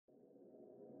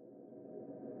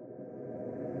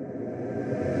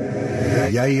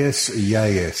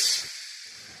Yes.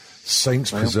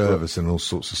 Saints preserve us and all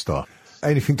sorts of stuff.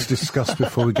 Anything to discuss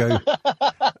before we go?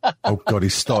 Oh, God, he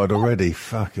started already.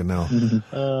 Fucking hell.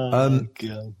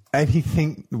 God.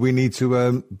 Anything we need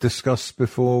to discuss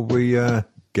before we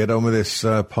get on with this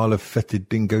pile of fetid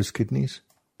dingo's kidneys?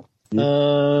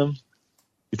 You're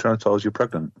trying to tell us you're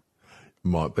pregnant?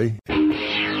 Might be.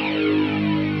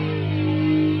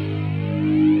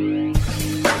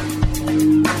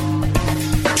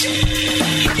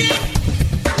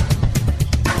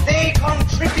 They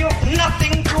contribute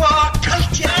nothing to our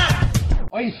culture.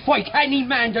 I fight any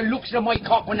man that looks at my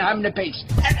cock when I'm the base.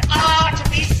 And are to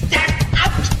be stamped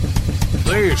out.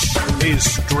 This is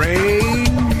Strange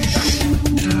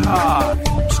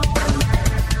Times.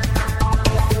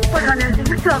 What on earth are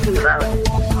you talking about?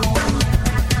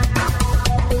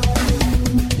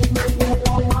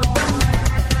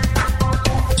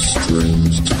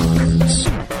 Strange Times.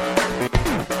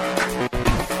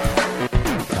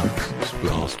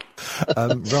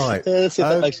 Right. Let's see if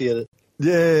that makes the edit.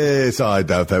 Yes, I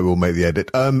doubt that will make the edit.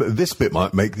 This bit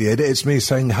might make the edit. It's me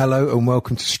saying hello and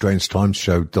welcome to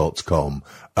strangetimeshow.com.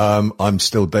 I'm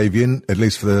still Davian, at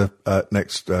least for the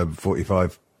next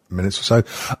 45 minutes or so.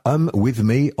 With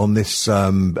me on this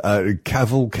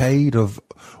cavalcade of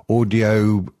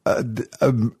audio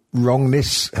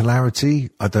wrongness, hilarity,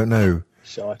 I don't know.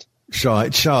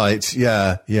 Shite,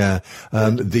 yeah.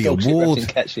 The award,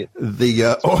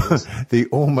 the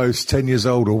almost 10 years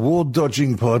old award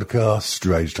dodging podcast,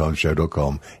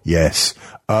 strangetimeshow.com. Yes.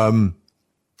 I'm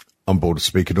bored of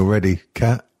speaking already.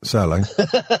 Kat, say hello.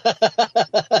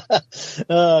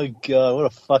 Oh, God, what a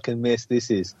fucking mess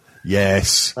this is.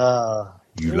 Yes.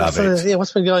 You love it. Yeah,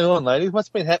 what's been going on, ladies? What's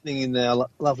been happening in our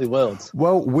lovely worlds?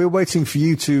 Well, we're waiting for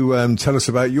you to tell us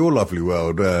about your lovely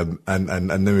world, and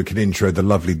then we can intro the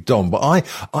lovely Dom. But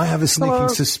I have a sneaking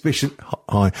suspicion.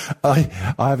 Hi,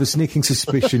 I have a sneaking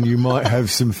suspicion you might have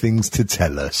some things to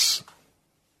tell us.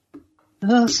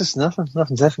 No, it's just nothing.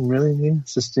 Nothing's happened really. Yeah.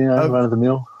 It's just run of the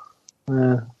mill.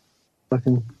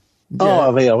 Fucking. Yeah.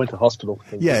 Oh, I went to hospital.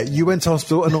 Yeah, you went to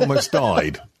hospital and almost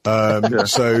died.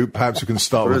 So perhaps we can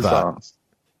start with that.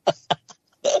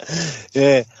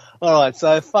 Yeah. All right.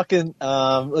 So fucking.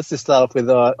 Let's just start off with.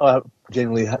 I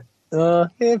generally,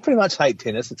 pretty much hate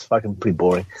tennis. It's fucking pretty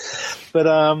boring. But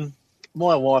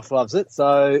my wife loves it.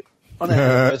 So on our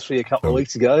anniversary a couple of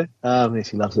weeks ago,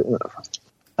 she loves it.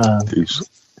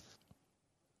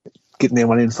 Getting there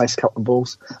one in, face a couple of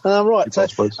balls. Right. So,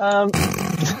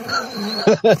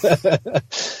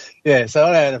 yeah. So on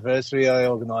our anniversary, I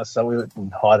organised. So we went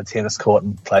and hired a tennis court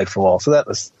and played for a while. So that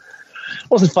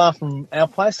wasn't far from our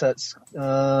place. That's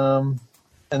and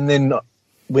then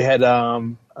we had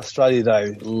Australia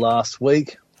Day last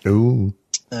week. Ooh.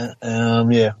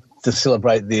 Yeah, to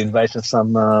celebrate the invasion of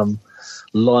some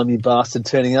limey bastard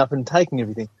turning up and taking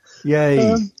everything.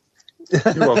 Yay!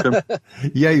 You're welcome.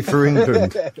 Yay for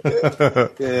England!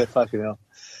 Yeah, fucking hell.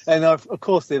 And of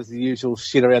course, there's the usual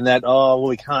shit around that. Oh, well,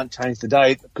 we can't change the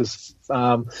date because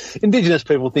Indigenous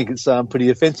people think it's pretty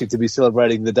offensive to be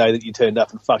celebrating the day that you turned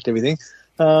up and fucked everything.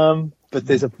 But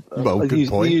there's the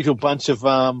usual bunch of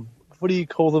what do you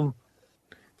call them?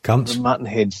 Cunts. The mutton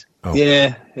heads. Oh.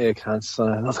 Yeah,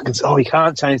 cunts. We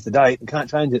can't change the date. We can't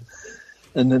change it.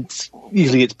 And it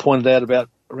usually gets pointed out about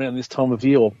around this time of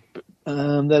year.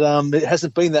 That it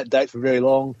hasn't been that date for very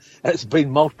long. It's been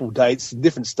multiple dates in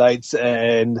different states,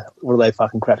 and what are they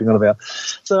fucking crapping on about?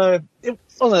 So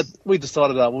we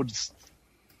decided we'll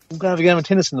go have a game of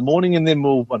tennis in the morning, and then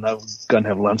we'll go and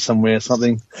have lunch somewhere or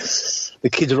something. The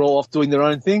kids are all off doing their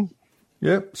own thing.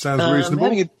 Yep, sounds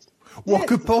reasonable. What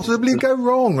could possibly go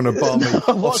wrong on a balmy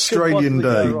Australian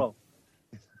day?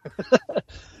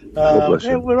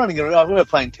 We're running around. We were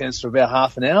playing tennis for about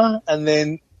half an hour, and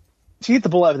then she hit the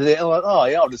ball over there. And I'm like, oh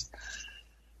yeah,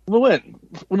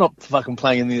 we're not fucking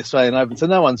playing in the Australian Open, so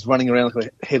no one's running around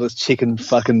like a headless chicken,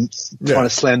 fucking trying to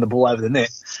slam the ball over the net.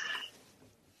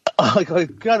 I go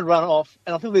to run off,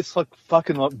 and I feel this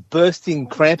fucking bursting,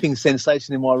 cramping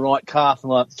sensation in my right calf.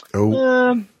 I'm like,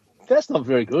 that's not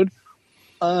very good.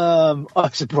 I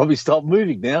should probably stop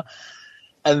moving now.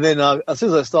 And then as soon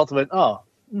as I stopped, I went,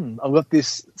 I've got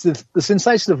this. The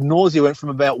sensation of nausea went from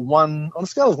about 1 on a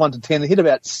scale of 1 to 10. It hit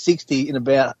about 60 in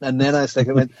about a nanosecond.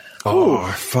 I went, oh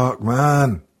fuck,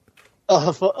 man!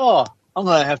 I thought, I'm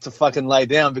going to have to fucking lay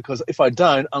down because if I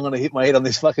don't, I'm going to hit my head on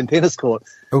this fucking tennis court.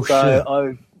 Oh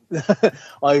so shit!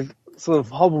 I sort of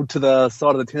hobbled to the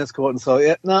side of the tennis court and so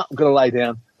I'm going to lay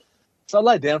down. So I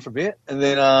laid down for a bit, and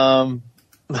then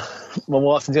my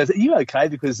wife said, "Are you okay?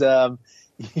 Because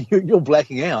you're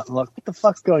blacking out." I'm like, "What the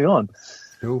fuck's going on?"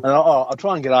 Cool. And I'll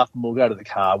try and get up and we'll go to the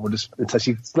car. So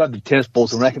she grabbed the tennis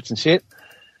balls and rackets and shit.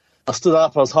 I stood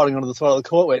up, I was holding onto the side of the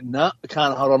court, went, nah, I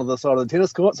can't hold onto the side of the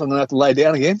tennis court, so I'm going to have to lay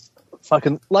down again.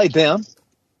 Fucking lay down.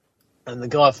 And the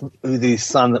guy with his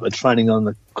son that were training on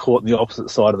the court on the opposite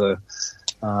side of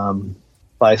the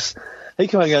place, he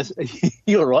came and goes,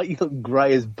 you all right? You look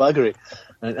grey as buggery.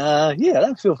 And, yeah, I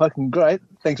don't feel fucking great.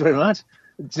 Thanks very much.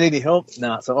 Do you need any help?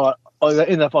 No. So I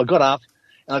got up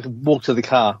and I could walk to the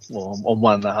car, well, on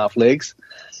 1.5 legs.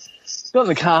 Got in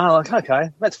the car, I'm like,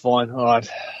 okay, that's fine. All right.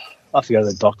 I have to go to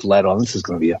the doctor later on. This is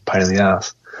going to be a pain in the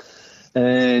ass.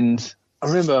 And I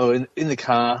remember in the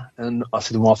car, and I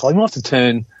said to my wife, you might have to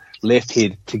turn left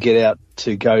head to get out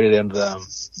to go down to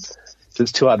so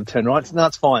it's too hard to turn right. No,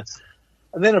 it's fine.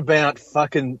 And then about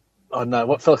fucking, I don't know,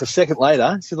 what felt like a second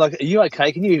later, she's like, are you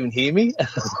okay? Can you even hear me?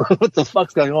 What the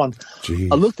fuck's going on?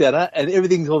 Jeez. I looked at her, and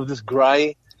everything's all just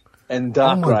grey and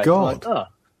dark grey. Oh, my God. Like,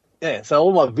 yeah, so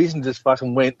all my vision just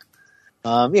fucking went. So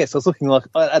I was looking like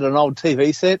at an old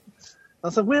TV set. I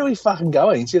was like, where are we fucking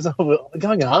going? She was like, we're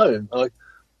going home. I'm like,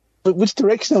 but which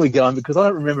direction are we going? Because I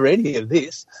don't remember any of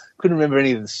this. Couldn't remember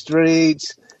any of the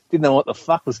streets. Didn't know what the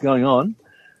fuck was going on.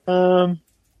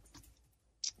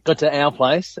 Got to our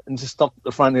place and just stopped at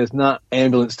the front. There was no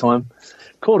ambulance time.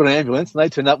 Called an ambulance and they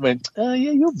turned up and went, yeah,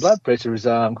 your blood pressure is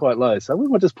quite low. So we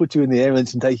might just put you in the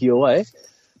ambulance and take you away.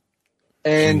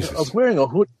 And Jesus. I was wearing a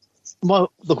hood.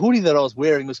 The hoodie that I was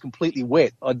wearing was completely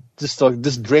wet. I just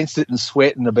drenched it in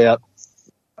sweat in about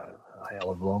a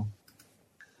hell of long.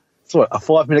 It's what, a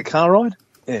 5-minute car ride?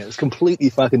 Yeah, it was completely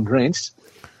fucking drenched.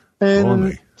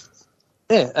 And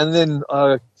yeah, and then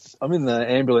I'm in the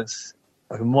ambulance.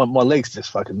 My legs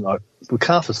just fucking the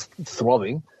calf was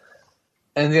throbbing.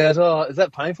 And he goes, "Oh, is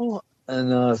that painful?"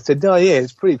 And I said, "Oh yeah,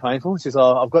 it's pretty painful." She says,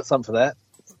 "Oh, I've got something for that."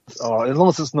 All right, as long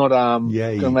as it's not going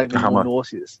to make me more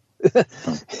nauseous.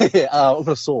 Yeah, I've got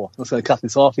a saw. I'm just going to cut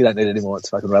this off. You don't need it anymore. It's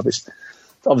fucking rubbish.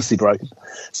 It's obviously broken.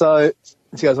 So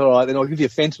she goes, all right, then I'll give you a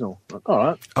fentanyl. Like, all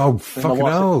right. Oh, fucking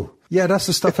hell. Yeah, that's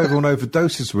the stuff everyone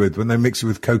overdoses with when they mix it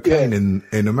with cocaine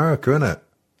in America, isn't it?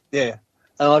 Yeah.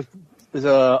 And there's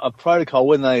a protocol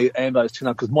when they ambos turn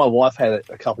up, because my wife had it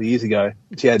a couple of years ago.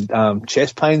 She had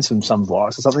chest pains from some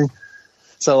virus or something.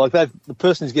 So like the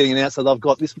person who's getting it out, so they've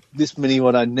got this many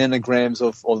nanograms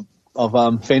of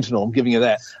fentanyl. I'm giving you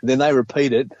that. And then they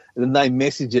repeat it, and then they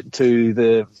message it to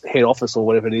the head office or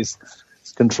whatever it is,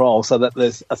 control, so that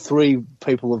there's 3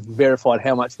 people have verified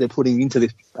how much they're putting into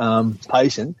this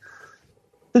patient.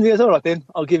 And he goes, all right then,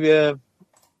 I'll give you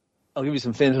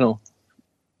some fentanyl.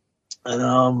 And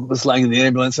I was laying in the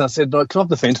ambulance, and I said, can I have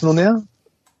the fentanyl now?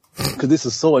 Because this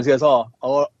is sore. And he goes, I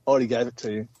already gave it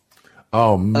to you.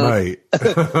 Oh, mate.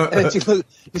 And she looked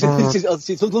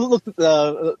at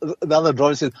the other driver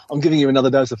and said, I'm giving you another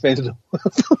dose of fentanyl.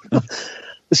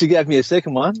 She gave me a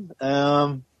second one.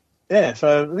 Yeah,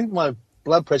 so I think my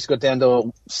blood pressure got down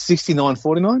to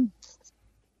 69/49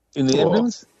 in the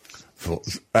ambulance.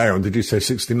 Aaron, did you say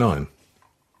 69?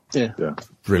 Yeah.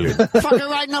 Brilliant. Fucking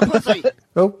right in the pussy.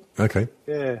 Oh, okay.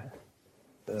 Yeah.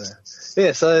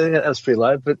 Yeah, so that was pretty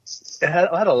low, but I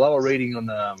had a lower reading on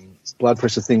the blood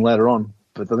pressure thing later on,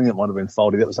 but I think it might have been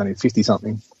faulty. That was only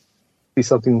 50-something.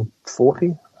 50-something,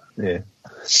 40? Yeah.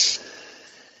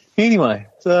 Anyway,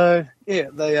 so, yeah,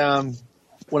 they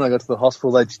when I got to the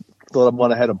hospital, they thought I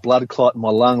might have had a blood clot in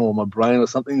my lung or my brain or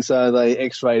something, so they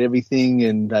x-rayed everything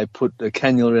and they put a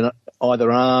cannula in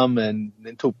either arm and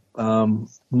then took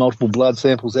multiple blood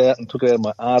samples out and took it out of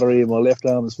my artery in my left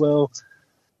arm as well.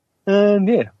 And,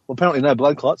 yeah, well, apparently no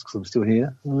blood clots because I'm still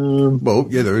here. Well,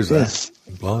 yeah, there is that.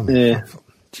 Blimey. Yeah.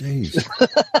 Jeez.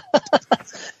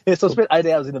 Yeah, so I spent 8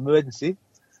 hours in emergency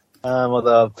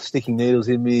with sticking needles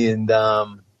in me and,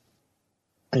 yeah.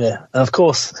 And, of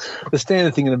course, the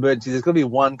standard thing in emergency, there's got to be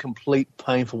one complete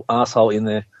painful asshole in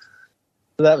there.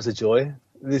 So that was a joy.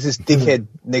 There's this dickhead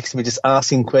next to me just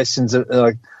asking questions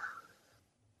like,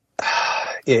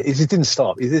 yeah, it just didn't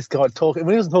stop. Is this guy talking?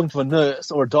 When he wasn't talking to a nurse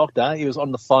or a doctor, he was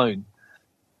on the phone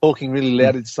talking really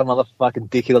loud to some other fucking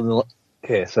dickhead on the.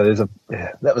 Yeah, so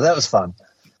that was fun.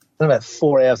 And about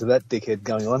 4 hours of that dickhead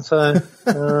going on. So,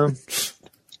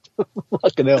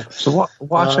 fucking hell. So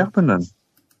what's happened then?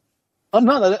 Oh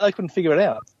no, they couldn't figure it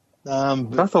out. I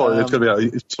thought it was going to be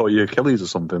like tore your Achilles or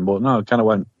something, but no, it kind of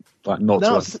went like 0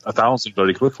 to 1,000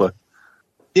 very quickly.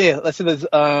 Yeah, they said there's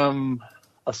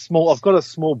I've got a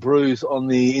small bruise on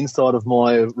the inside of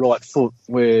my right foot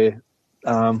where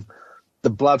the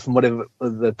blood from whatever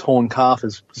the torn calf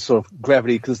is sort of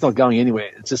gravity, because it's not going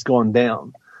anywhere. It's just gone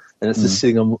down and it's just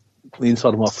sitting on the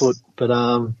inside of my foot. But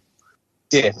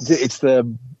yeah, it's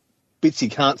the bits you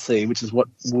can't see, which is what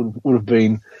would have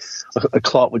been a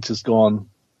clot which has gone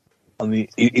on the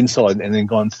inside and then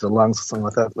gone to the lungs or something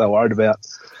like that they were worried about.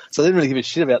 So they didn't really give a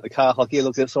shit about the calf. Like, yeah,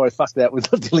 look, sorry, fuck that. We're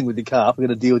not dealing with your calf. We're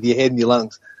going to deal with your head and your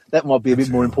lungs. That might be a bit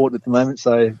more important at the moment.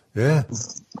 So yeah.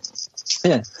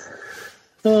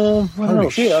 Holy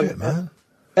shit, man.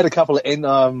 Had a couple of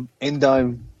endome. And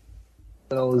I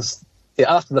was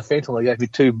after the fentanyl, they gave me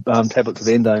 2 tablets of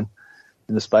endone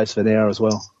in the space of an hour as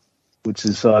well, which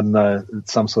is I don't know,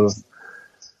 it's some sort of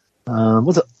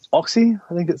what's it, Oxy?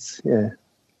 I think it's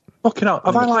Fucking hell,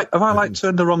 have I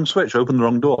turned the wrong switch, opened the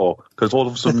wrong door? Because all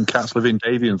of a sudden cats live in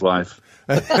Davian's life.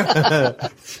 Yeah,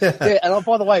 and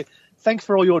by the way, thanks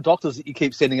for all your doctors that you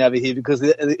keep sending over here, because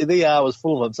the ER was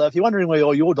full of them. So if you're wondering where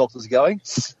all your doctors are going,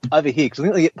 over here, because I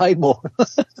think they get paid more.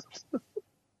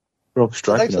 Rob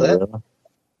striking over there.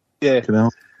 Yeah.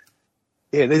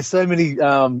 Yeah, there's so many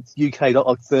UK doctors.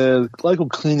 Like the local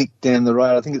clinic down the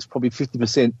road, I think it's probably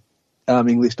 50%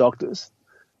 English doctors.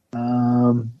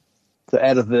 So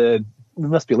out of there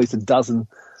must be at least a dozen.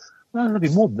 No, there'll be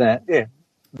more than that. Yeah,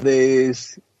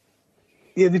 there's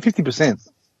the 50%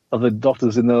 of the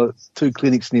doctors in the 2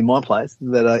 clinics near my place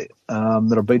that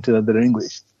I've been to that are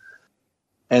English,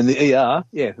 and the ER.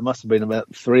 Yeah, there must have been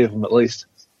about 3 of them at least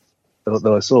that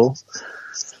I saw.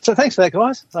 So thanks for that,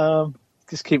 guys.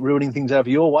 Just keep ruining things over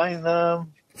your way, and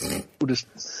we'll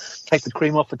just take the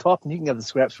cream off the top, and you can have the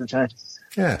scraps for a change.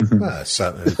 Yeah, well,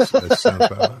 sounds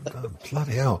about,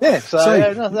 bloody hell. Yeah,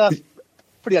 so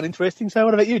pretty uninteresting. So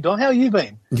what about you, Don? How have you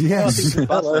been? Yes.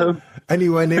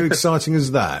 Anywhere near exciting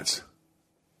as that?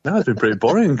 No, it's been pretty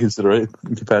boring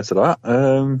compared to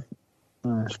that.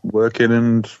 Just working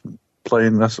and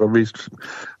playing. I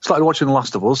started watching The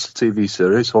Last of Us TV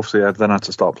series. Obviously, I then had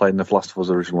to start playing the Last of Us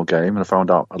original game, and I found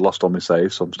out I'd lost all my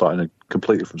saves, so I'm starting to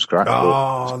complete it from scratch.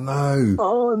 Oh,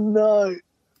 no.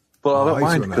 But I don't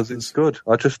mind because it's good.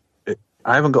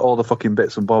 I haven't got all the fucking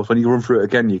bits and bobs. When you run through it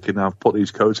again, you can put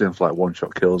these codes in for like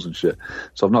one-shot kills and shit.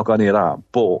 So I've not got any of that,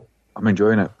 but I'm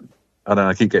enjoying it. And then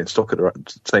I keep getting stuck at the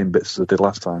same bits as I did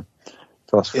last time.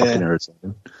 So that's fucking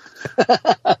irritating.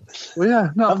 Well, yeah,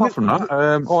 no, apart from that,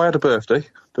 I had a birthday.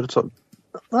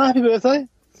 Happy birthday.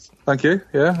 Thank you.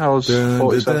 Yeah, I was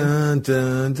 47.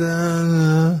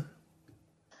 And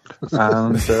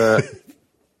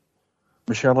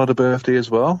Michelle had a birthday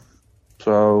as well.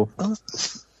 So,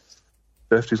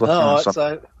 birthday's left.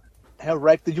 So how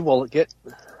raked did your wallet get?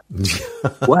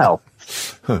 Well,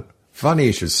 funny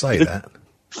you should say that.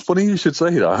 Funny you should say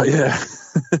that, yeah.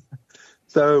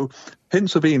 So,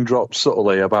 hints are being dropped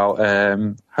subtly about,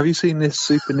 have you seen this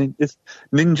Ninja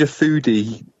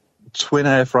Foodie twin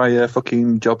air fryer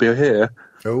fucking job you're here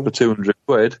for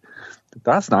 £200?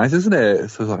 That's nice, isn't it?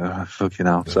 So I was like, fucking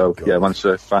hell. So, yeah, I managed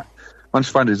to find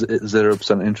a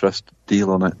 0% interest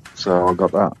deal on it, so I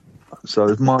got that. So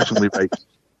it's marginally raped.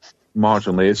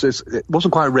 Marginally. It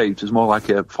wasn't quite raped, it's more like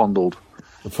fondled.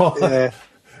 Yeah.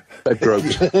 A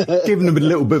groped. Giving them a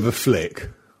little bit of a flick.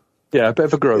 Yeah, a bit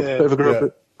of a grope. Yeah. Bit of a grope. Yeah.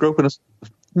 Grope and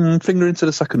a finger into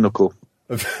the second knuckle.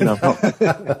 Right,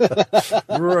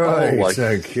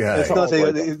 okay. It's nice.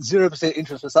 0%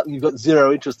 interest for something you've got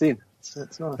 0 interest in. It's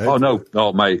nice. Oh,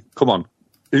 no, mate. Come on.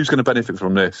 Who's going to benefit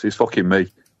from this? It's fucking me.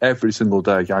 Every single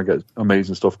day I get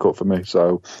amazing stuff cut for me.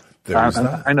 So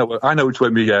I know which way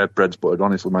my bread's buttered,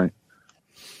 honestly, mate.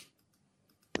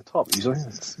 The top, usually.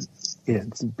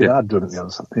 It's a bit hard doing it the other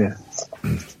side. Yeah.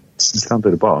 You can't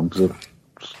do the bottom because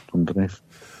it's underneath.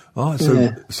 Oh,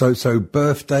 so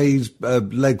birthdays,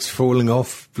 legs falling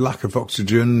off, lack of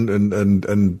oxygen,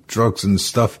 and drugs and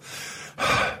stuff.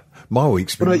 My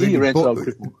week's been. What about you, Rancid Old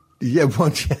Cripple?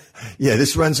 Yeah,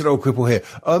 this Rancid Old Cripple here.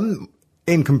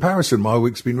 In comparison, my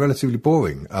week's been relatively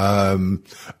boring.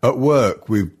 At work,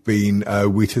 we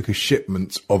took a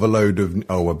shipment of a load of.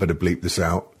 Oh, I better bleep this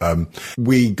out.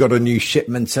 We got a new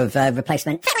shipment of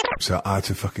replacement. So I had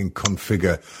to fucking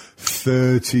configure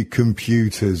 30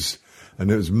 computers. And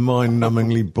it was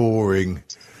mind-numbingly boring.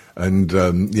 And,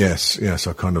 yes,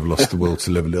 I kind of lost the will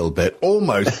to live a little bit.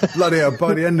 Almost. Bloody hell,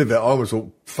 by the end of it, I almost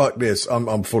thought, fuck this,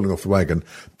 I'm falling off the wagon.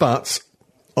 But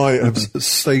I have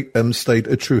stayed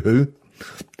a true who.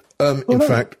 In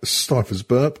fact, Stifers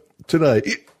burp today.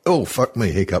 Oh, fuck me,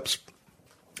 hiccups.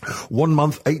 1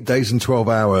 month, 8 days and 12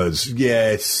 hours.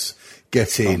 Yes,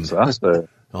 get in. Fantastic.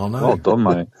 Oh, no. Well done,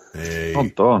 mate. Hey. Well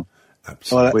done.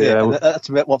 Absolutely. That's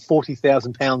about,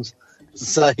 £40,000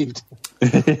 saved.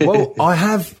 Well, I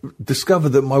have discovered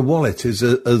that my wallet is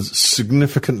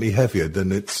significantly heavier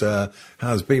than it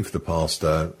has been for the past.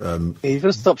 You've got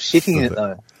to stop shitting in it,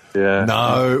 though. Yeah.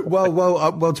 No.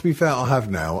 Well. To be fair, I have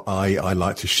now. I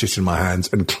like to shit in my hands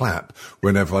and clap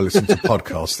whenever I listen to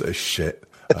podcasts that are shit.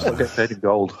 Get paid in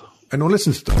gold. And I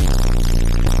listened to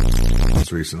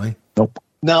recently. Nope.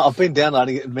 No, I've been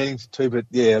downloading it in meetings too, but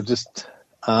yeah, I've just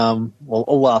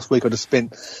all last week I just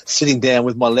spent sitting down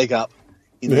with my leg up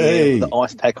in the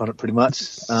ice pack on it, pretty much.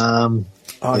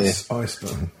 Ice.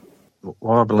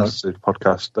 Well, I've been listening to the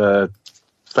podcast.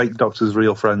 Fake Doctors,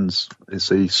 Real Friends is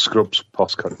the Scrubs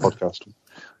podcast.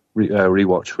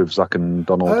 Rewatch with Zach and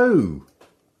Donald.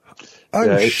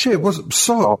 Oh shit!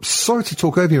 Sorry to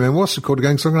talk over you, man. What's it called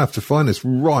again? Because I'm going to have to find this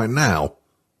right now.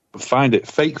 Find it.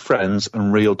 Fake Friends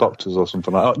and Real Doctors or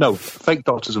something like that. No, Fake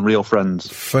Doctors and Real Friends.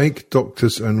 Fake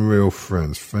Doctors and Real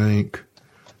Friends. Fake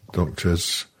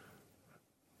Doctors.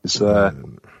 It's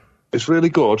really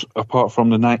good, apart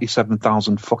from the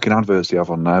 97,000 fucking adverts you have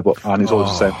on there, and it's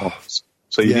always the same ones.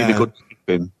 So you need a good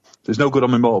bin. There's no good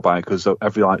on my motorbike because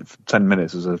every 10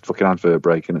 minutes there's a fucking advert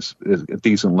break, and it's a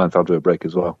decent length advert break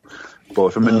as well. But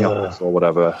if I'm in the office or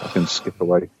whatever, I can skip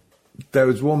away. There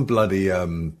was one bloody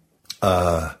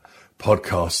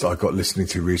podcast I got listening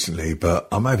to recently, but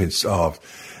I'm having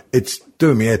it's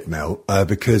doing me head now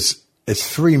because it's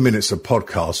 3 minutes of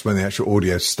podcast when the actual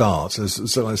audio starts.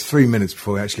 So it's 3 minutes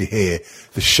before we actually hear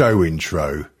the show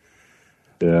intro.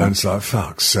 Yeah. And it's like,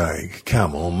 fuck's sake,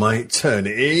 come on, mate, turn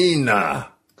it in.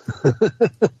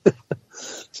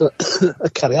 So I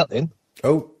cut out then.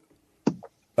 Oh,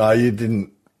 you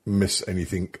didn't miss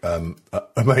anything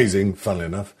amazing, funnily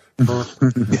enough. Oh,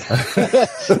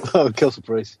 kill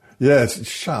surprise. Yes,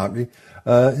 sharply.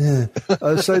 Yeah.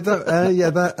 So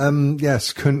that,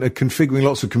 yes, configuring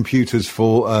lots of computers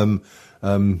for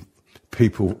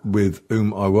people with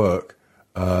whom I work.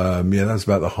 That's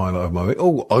about the highlight of my week.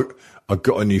 Oh, I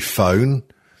got a new phone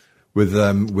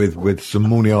with some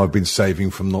money I've been saving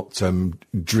from not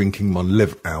drinking my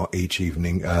liver out each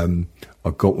evening.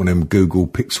 I've got one of them Google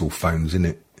Pixel phones in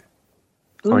it.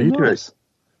 Oh, you do it?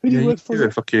 Who do you work for?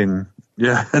 You're fucking...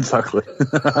 Yeah, exactly.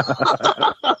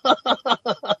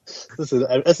 That's an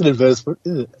advertisement,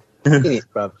 isn't it? In it,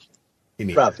 bruv.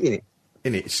 In it. Bruv, in it.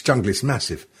 In it. It's jungle, it's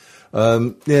massive.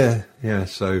 Yeah.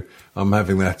 So I'm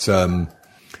having that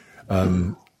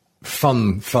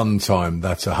fun time,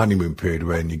 that honeymoon period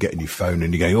when you get a new phone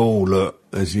and you're going, oh,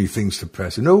 look, there's new things to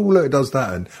press. And, oh, look, it does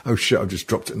that. And, oh, shit, I've just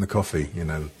dropped it in the coffee. You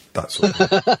know, that sort of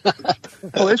thing.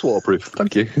 Oh, it's waterproof.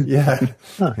 Thank you. Yeah.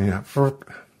 Yeah.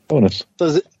 Bonus. So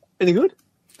is it any good?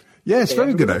 Yeah, it's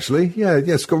very good, actually. Yeah,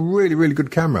 it's got a really, really good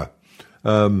camera.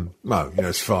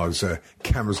 As far as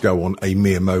cameras go on a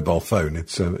mere mobile phone,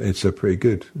 it's pretty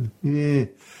good. Yeah.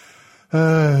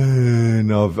 And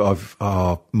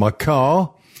my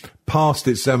car passed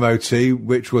its MOT,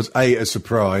 which was A,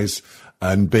 surprise,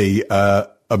 and B, a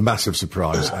massive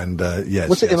surprise. And yes.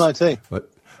 What's the MOT?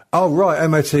 Oh, right,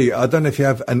 MOT. I don't know if you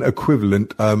have an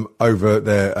equivalent over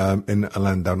there in a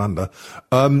land down under.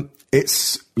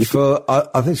 It's for,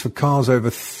 I think it's for cars over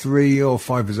 3 or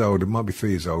 5 years old. It might be 3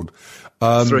 years old.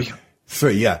 3,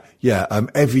 yeah.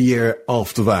 Every year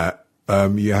after that,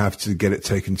 you have to get it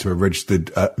taken to a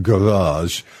registered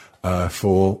garage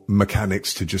for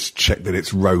mechanics to just check that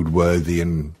it's roadworthy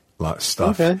and like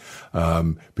stuff. Okay.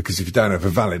 Because if you don't have a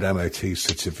valid MOT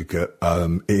certificate,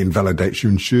 it invalidates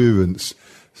your insurance.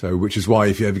 So, which is why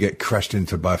if you ever get crashed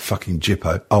into by a fucking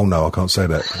Jippo, oh no, I can't say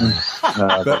that.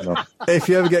 But if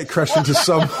you ever get crashed into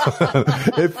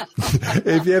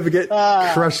if you ever get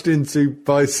crashed into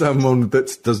by someone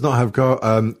that does not have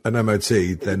an MOT,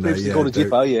 then called a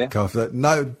Jippo, yeah.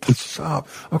 No, stop.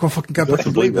 I've got to fucking go back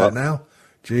and believe that now.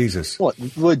 Jesus. What?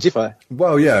 The word Jippo?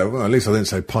 Well, yeah. Well, at least I didn't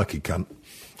say pikey cunt.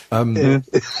 Yeah.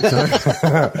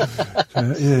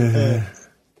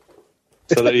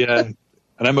 So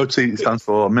an MOT stands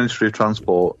for Ministry of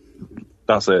Transport.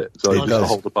 That's it. So it's the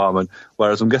whole department.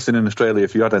 Whereas I'm guessing in Australia,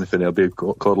 if you had anything, it'll be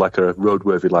called like a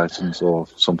roadworthy license or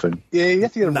something. Yeah, you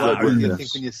have to get a roadworthy. I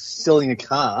think when you're selling a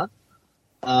car.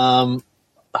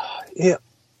 Yeah,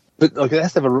 but like it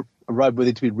has to have a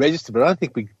roadworthy to be registered. But I don't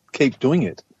think we keep doing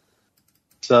it.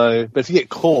 So, but if you get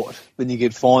caught, then you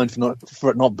get fined for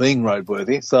it not being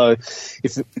roadworthy. So,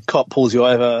 if the cop pulls you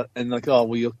over and like, oh,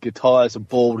 well, your tyres are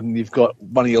bald and you've got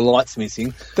one of your lights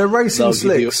missing, they're racing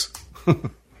slicks. Yeah,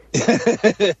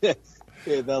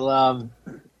 they'll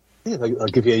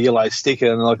give you a yellow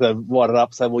sticker and like they write it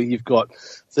up, say, well, you've got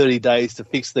 30 days to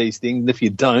fix these things. And if you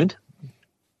don't,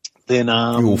 then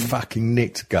you're fucking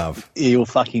nicked, Gov. Yeah, you're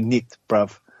fucking nicked,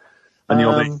 bruv. And you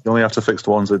only have to fix the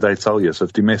ones that they tell you. So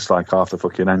if you miss like half the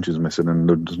fucking engine's missing and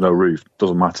there's no roof,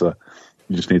 doesn't matter.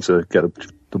 You just need to get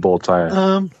the bald tyre.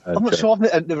 I'm not sure.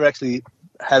 I've never actually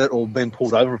had it or been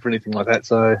pulled over for anything like that.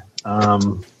 So,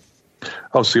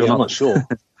 so you're not sure.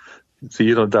 So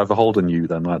you don't have a hold on you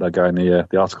then, like that guy in the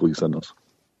article you sent us.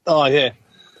 Oh yeah.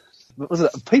 Was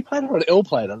it a P plater or an L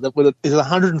plater? Is it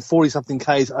 140 something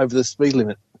k's over the speed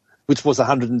limit, which was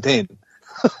 110?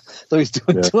 So he's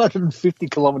doing 250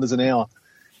 kilometres an hour,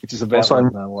 which is about, What's that? I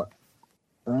don't know what.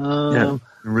 Yeah,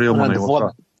 real money.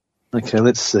 What's that? Okay,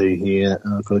 let's see here.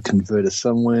 I've got a converter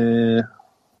somewhere.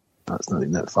 No, it's not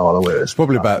in that file. Where It's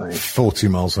probably about 40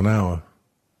 miles an hour.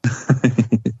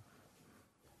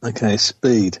 Okay,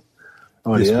 speed.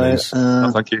 Yes, please.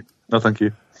 No, thank you. No, thank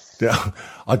you. Yeah,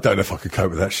 I don't know if I could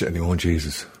cope with that shit anymore.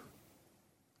 Jesus.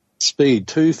 Speed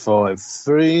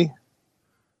 253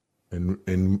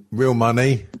 In real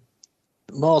money.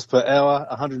 miles per hour,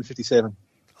 157.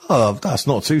 Oh, that's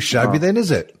not too shabby then,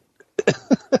 is it?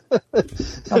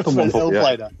 I've done For an 148.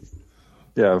 L-plater.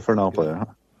 Yeah, for an L player.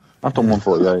 I've done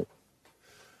 148.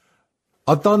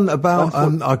 I've done about,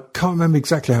 I can't remember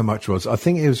exactly how much it was. I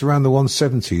think it was around the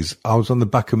 170s. I was on the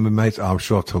back of my mate. I'm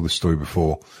sure I've told this story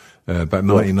before. About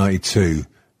 1992.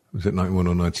 Was it 91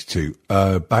 or 92?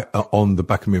 Back on the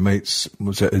back of my mate's,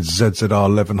 was it a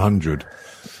ZZR 1100?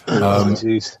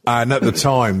 Jeez. And at the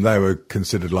time, they were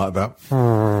considered like that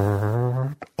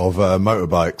of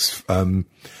motorbikes.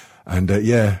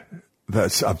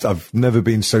 I've never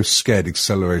been so scared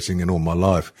accelerating in all my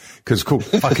life. Because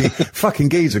fucking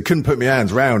geezer couldn't put my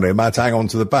hands round him. I had to hang on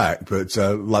to the back, but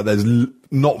there's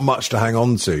not much to hang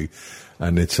on to.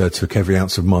 And it took every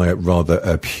ounce of my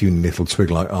rather puny little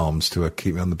twig-like arms to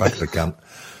keep me on the back of the cunt.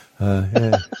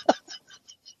 Yeah.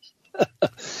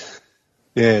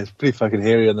 Yeah, it's pretty fucking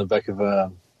hairy on the back of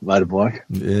a motorbike.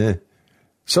 Yeah.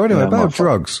 So anyway, about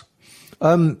drugs.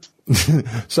 So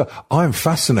I'm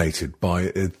fascinated by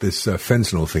this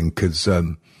fentanyl thing because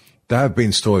there have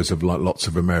been stories of lots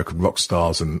of American rock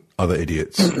stars and other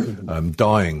idiots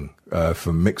dying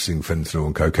from mixing fentanyl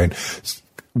and cocaine.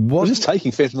 What? Just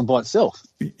taking fentanyl by itself.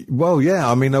 Well,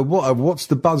 yeah. I mean, what's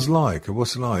the buzz like?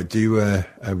 What's it like? Do you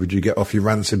would you get off your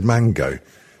rancid mango?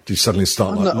 Do you suddenly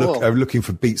start looking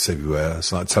for beats everywhere?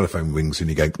 It's like telephone rings and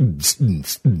you go.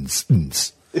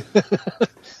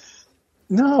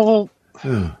 No,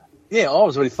 well, yeah, I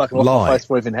was really fucking off the place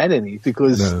before I even had any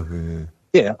because I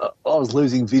was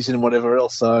losing vision and whatever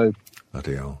else. So,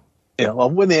 bloody hell. Yeah,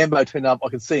 well, when the ammo turned up, I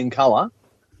could see in colour.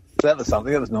 So that was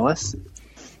something. That was nice.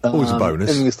 Always a bonus.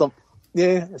 Everything stopped.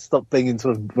 Yeah, it stopped being in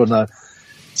sort of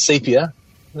sepia.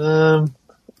 I'll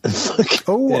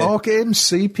get him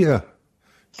sepia.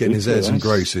 Getting his airs and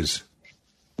graces.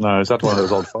 No, he's had one of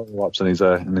those old photo apps in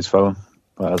his phone.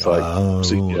 That's like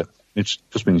sepia. It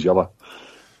just means yellow.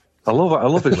 I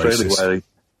love Australia where I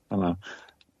don't know.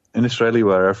 In Australia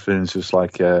where everything's just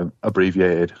like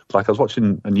abbreviated. Like I was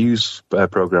watching a news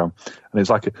program and it's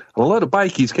like a load of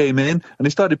bikies came in and they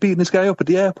started beating this guy up at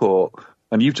the airport.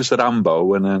 And you've just said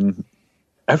AMBO, and then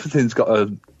everything's got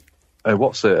an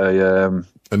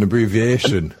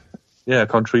abbreviation.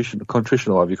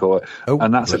 Contritional, whatever you call it. Oh,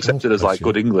 and that's accepted as like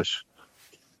good English.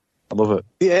 I love it.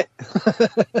 Yeah.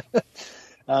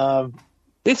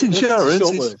 This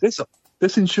insurance,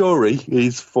 this insury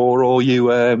is for all you,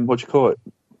 what do you call it?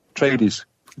 Tradies.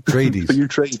 Tradies. For you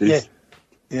tradies.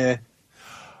 Yeah.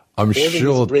 I'm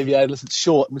sure. Abbreviated unless it's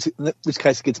short, in which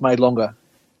case it gets made longer.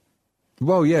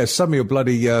 Well, yeah, some of your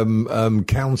bloody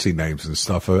county names and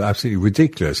stuff are absolutely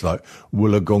ridiculous, like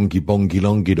Wollongongi Bongi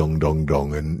Longi Dong Dong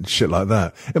Dong and shit like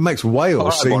that. It makes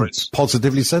Wales seem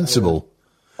positively sensible.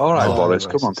 All right, Boris,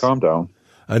 come on, calm down.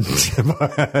 And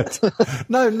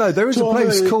no, there is a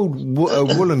place called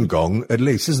Wollongong, at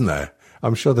least, isn't there?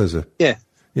 I'm sure there's a... Yeah.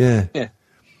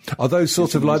 Are those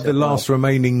sort of like the last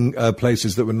remaining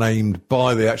places that were named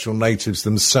by the actual natives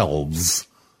themselves?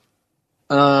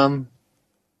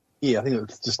 Yeah, I think it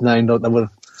was just named. I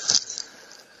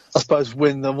suppose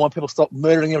when the white people stopped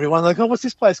murdering everyone, they're like, "Oh, what's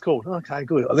this place called?" Okay,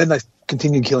 good. And then they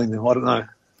continued killing them. I don't know.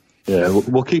 Yeah,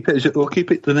 we'll keep it. We'll keep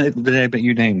it the name that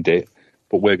you named it,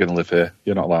 but we're going to live here.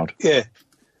 You're not allowed. Yeah.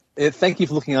 Thank you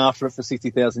for looking after it for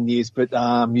 60,000 years, but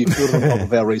you killed it on top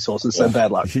of our resources. So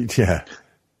bad luck. Yeah.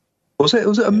 Was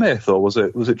it a myth or was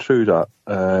it true that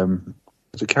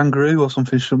was it kangaroo or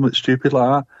something stupid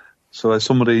like that? So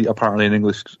somebody, apparently an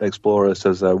English explorer,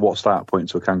 says, what's that, pointing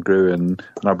to a kangaroo, and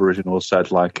an Aboriginal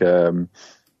said, like,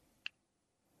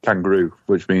 kangaroo,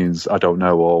 which means I don't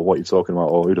know, or what you're talking about,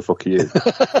 or who the fuck are you?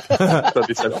 So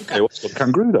they said, okay, what's called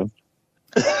kangaroo then?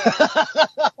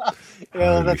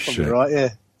 Yeah, that's something right,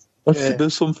 yeah.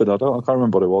 There's something, I can't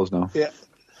remember what it was now. Yeah,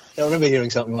 I remember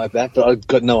hearing something like that, but I've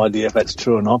got no idea if that's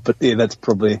true or not, but yeah, that's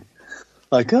probably...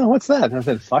 Like, oh, what's that? And I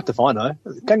said, fuck if I know.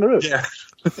 Kangaroo. Yeah.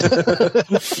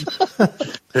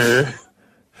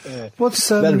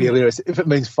 That'd be hilarious if it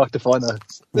means fuck if I know.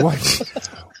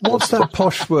 What's that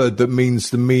posh word that means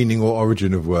the meaning or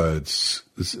origin of words?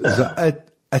 Is that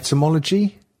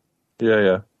etymology?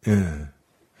 Yeah.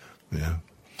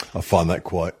 I find that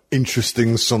quite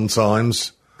interesting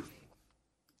sometimes.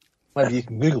 Maybe you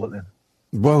can Google it then.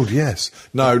 Well, yes.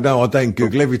 No, I don't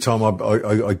Google. Every time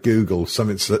I Google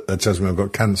something that tells me I've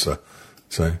got cancer.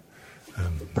 So,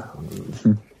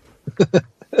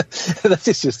 that's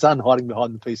just your son hiding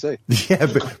behind the PC. yeah,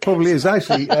 but probably is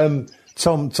actually.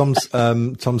 Tom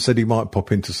said he might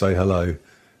pop in to say hello.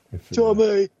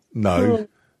 Tommy. No,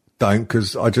 don't,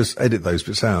 because I just edit those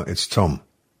bits out. It's Tom.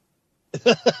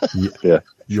 Yeah,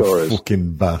 You sure is.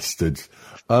 fucking bastards.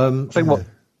 I think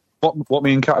what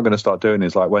me and Kat are going to start doing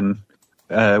is like when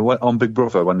on Big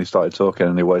Brother, when they started talking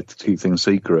and they wanted to keep things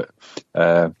secret,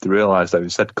 they realised that if you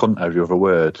said cunt every other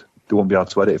word, they won't be able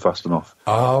to edit it fast enough.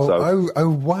 Oh,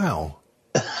 wow.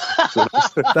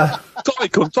 Tommy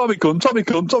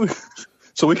cunt.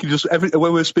 So we can just,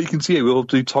 when we're speaking to you, we'll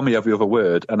do Tommy every other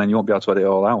word, and then you won't be able to edit it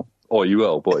all out. Or you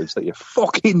will, but it's like your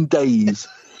fucking days.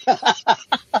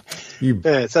 You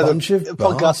So bunch the of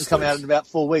podcast is coming out bastards. in about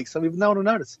 4 weeks, so no one will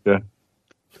notice. Yeah.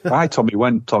 Hi, Tommy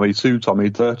went, Tommy 2, Tommy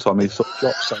 3, Tommy so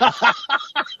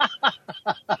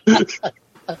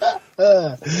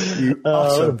You what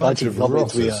utter a bunch of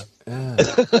knobheads we rotters. Yeah.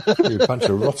 You're a bunch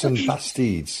of rotten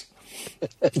bastards.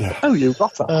 Oh, you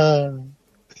rotter.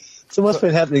 So what's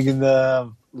been happening in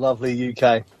the lovely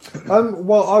UK?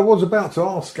 Well, I was about to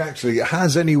ask, actually,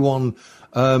 has anyone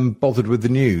bothered with the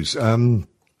news? I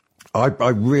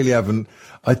really haven't.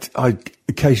 I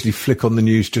occasionally flick on the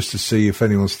news just to see if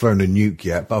anyone's thrown a nuke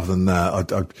yet. But other than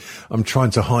that, I'm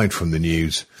trying to hide from the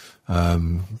news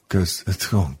because,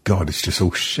 oh God, it's just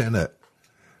all shit, isn't it?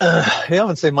 I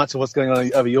haven't seen much of what's going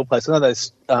on over your place. I know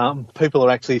those people are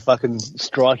actually fucking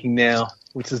striking now,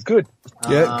 which is good.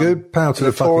 Yeah, good. Power to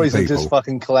the fucking Tories people. are just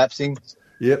fucking collapsing.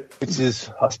 Yep. Which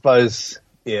is, I suppose,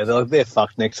 yeah, they're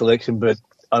fucked next election, but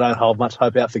I don't hold much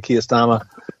hope out for Keir Starmer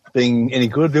being any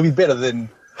good. They'll be better than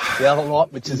the other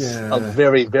lot, which is a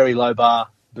very, very low bar.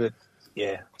 But,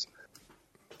 yeah.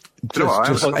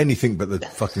 Just anything but the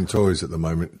fucking Tories at the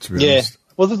moment, to be Yeah. honest.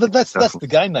 Well, that's the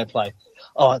game they play.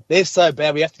 Oh, they're so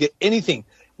bad, we have to get anything.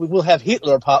 We'll have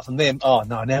Hitler apart from them. Oh,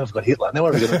 no, now we've got Hitler. Now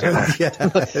what are we going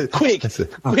to do? Quick, put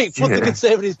the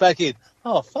Conservatives back in.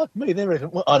 Oh, fuck me. They're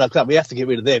even, oh, no, we have to get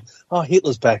rid of them. Oh,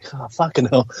 Hitler's back. Oh, fucking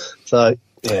hell. So,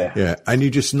 yeah. Yeah, and you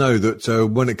just know that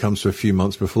when it comes to a few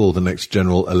months before the next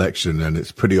general election, and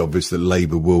it's pretty obvious that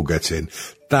Labour will get in,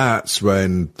 that's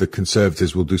when the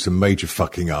Conservatives will do some major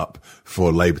fucking up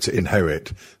for Labour to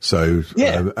inherit. So,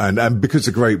 and because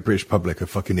the great British public are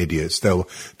fucking idiots, they'll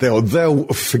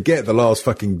forget the last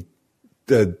fucking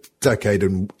decade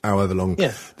and however long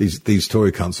these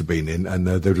Tory cunts have been in, and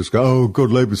they'll just go, oh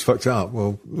God, Labour's fucked up.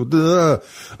 Well,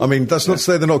 I mean, that's not to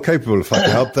say they're not capable of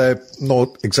fucking up. They're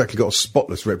not exactly got a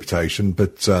spotless reputation,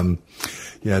 but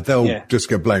they'll just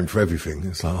get blamed for everything.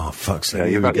 It's like, oh, fuck's sake,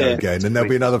 here we go again. And there'll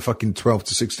be another fucking 12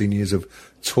 to 16 years of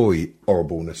toy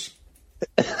horribleness.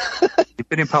 You've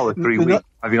been in power 3 weeks.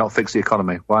 Have you not fixed the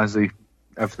economy? Why is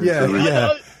everything?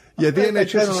 Yeah, the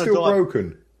NHS is still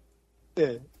broken.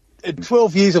 Yeah.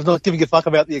 12 years of not giving a fuck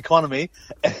about the economy,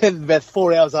 and about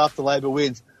 4 hours after Labor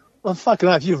wins, well, fucking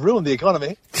hell, you've ruined the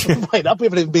economy. Wait up, we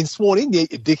haven't even been sworn in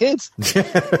yet, you dickheads.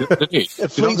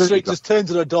 Fleet Street just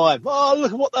turns on a dime. Oh,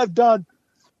 look at what they've done.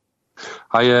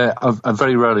 I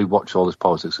very rarely watch all this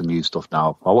politics and news stuff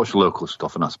now. I watch the local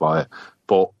stuff and that's about it.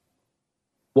 But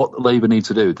what Labour need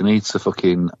to do, they need to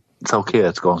fucking tell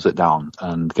Keir to go and sit down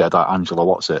and get that Angela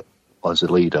What's-it as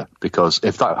a leader, because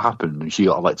if that happened and she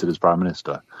got elected as Prime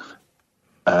Minister,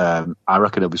 I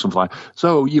reckon it'll be something like,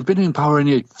 so you've been in power and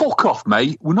you fuck off,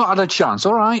 mate, we've not had a chance,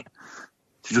 all right?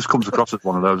 She just comes across as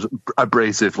one of those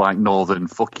abrasive, like, northern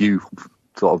fuck you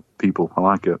sort of people. I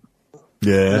like it.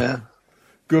 Yeah.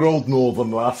 Good old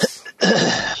northern lass.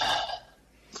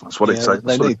 That's what it takes.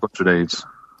 That's what the country needs.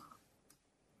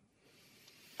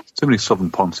 Too many southern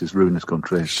ponces ruin this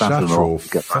country. Shut your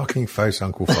fucking face,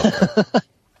 Uncle Fuck.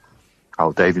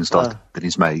 Oh, David's started with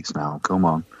his mates now. Come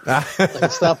on. They can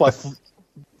start by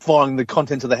firing the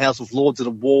contents of the House of Lords at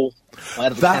a wall.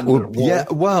 That would,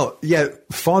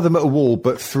 fire them at a wall,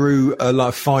 but through a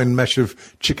like fine mesh of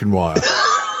chicken wire.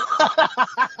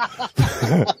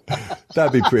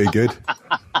 That'd be pretty good.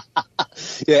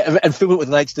 Yeah, and film it with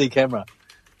an HD camera.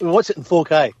 We'll watch it in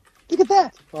 4K. Look at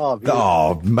that.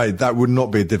 Oh, mate, that would not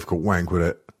be a difficult wank, would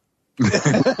it?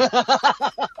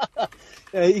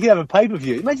 Yeah, you can have a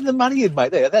pay-per-view. Imagine the money you'd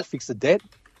make there. That'd fix the debt.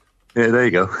 Yeah, there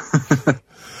you go.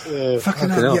 Fucking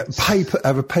hell,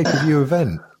 have a pay-per-view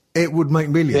event. It would make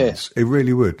millions. Yeah. It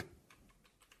really would.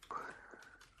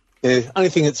 Yeah, only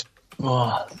thing that's...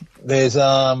 there's...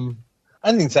 only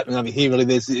thing that's happening over here, really,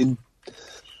 there's... the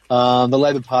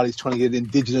Labor Party's trying to get an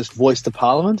Indigenous voice to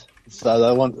Parliament. So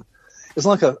they want... It's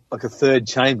like a third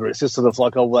chamber. It's just sort of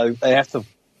like, they have to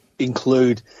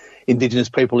include Indigenous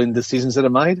people in decisions that are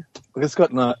made. Like it's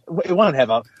got no, it won't have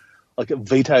a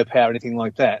veto power or anything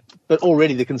like that. But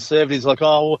already the Conservatives are like,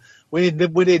 oh, well,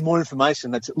 we need more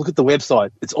information. Look at the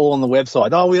website. It's all on the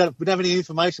website. Oh, we don't have any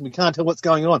information. We can't tell what's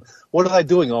going on. What are they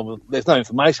doing? Oh, well, there's no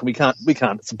information. We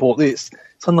can't support this.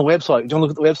 It's on the website. Do you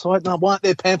want to look at the website? No, why aren't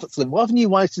there pamphlets? Why haven't you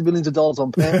wasted millions of dollars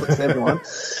on pamphlets, everyone?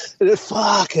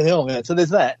 Fucking hell, man. So there's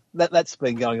that. That's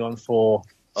been going on for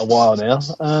a while now.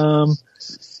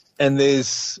 And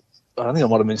there's, I think I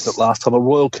might have mentioned it last time, a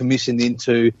royal commission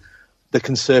into the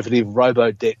Conservative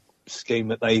robo-debt scheme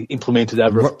that they implemented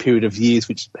over a period of years,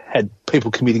 which had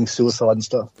people committing suicide and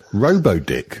stuff.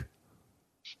 Robo-dick?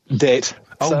 Debt.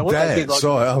 Oh, so debt. Like,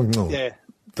 sorry. Oh, no. Yeah.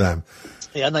 Damn.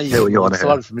 Yeah, I know you get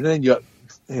excited for a minute. Then you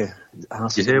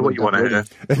hear what you want to hear.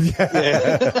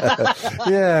 Yeah.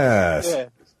 Yes.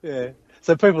 Yeah.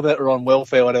 So people that are on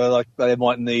welfare, whatever, like they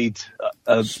might need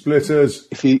splitters.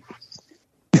 If you,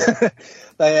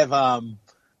 they have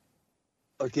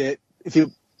if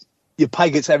your pay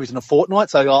gets averaged in a fortnight.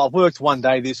 So I worked one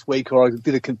day this week, or I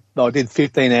did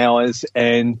 15 hours,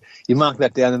 and you mark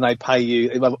that down, and they pay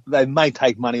you. They may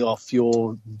take money off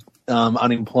your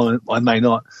unemployment. I may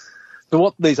not. But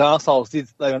what these arseholes did,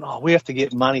 they went, oh, we have to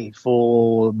get money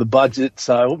for the budget,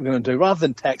 so what we're going to do, rather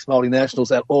than tax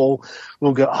multinationals at all,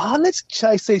 we'll go, let's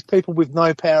chase these people with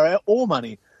no power or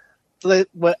money. So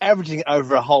we're averaging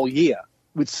over a whole year,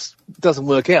 which doesn't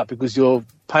work out because you're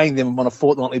paying them on a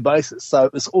fortnightly basis. So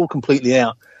it's all completely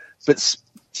out, but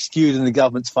skewed in the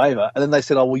government's favour. And then they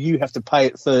said, oh, well, you have to pay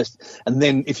it first, and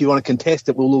then if you want to contest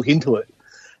it, we'll look into it.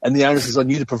 And the onus is on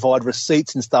you to provide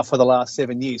receipts and stuff for the last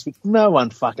 7 years, which no one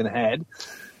fucking had.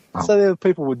 Oh. So there were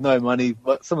people with no money,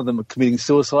 but some of them are committing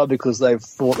suicide because they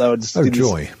thought they were just... Oh,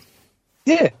 joy.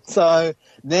 Yeah. So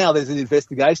now there's an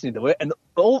investigation into it, and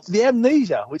all the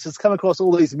amnesia, which has come across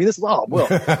all these ministers. Oh, well,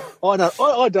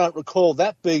 I don't recall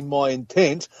that being my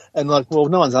intent. And like, well,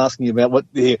 no one's asking you about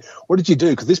what did you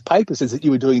do? Because this paper says that you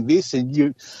were doing this, and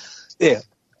and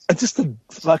just the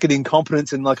fucking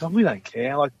incompetence and like, oh, we don't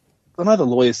care. Like, I know the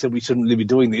lawyer said we shouldn't be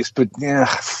doing this, but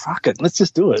fuck it, let's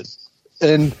just do it.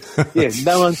 And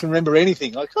no one can remember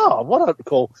anything. Like, I don't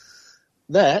recall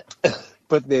that.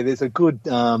 But there's a good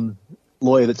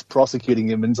lawyer that's prosecuting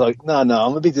him, and it's like, no,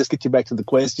 let me just get you back to the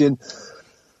question.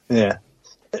 Yeah,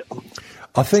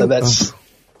 I think so. That's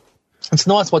it's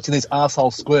nice watching these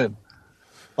arseholes squirm.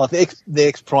 Like the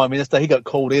ex-prime minister, he got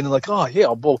called in and like,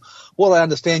 well, what I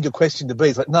understand your question to be.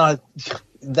 It's like, no,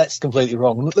 that's completely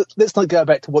wrong. Let's not go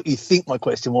back to what you think my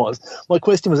question was. My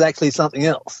question was actually something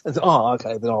else. And so,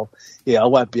 okay, then I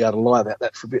won't be able to lie about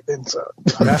that for a bit then. So,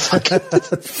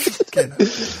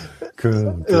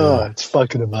 cool. It's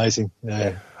fucking amazing.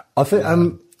 Yeah, I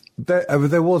think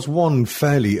there was one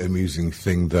fairly amusing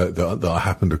thing that I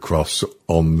happened across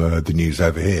on the news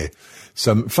over here.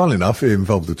 So, funnily enough, it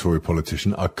involved a Tory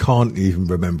politician. I can't even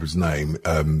remember his name.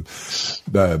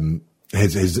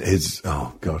 His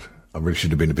oh God, I really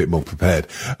should have been a bit more prepared.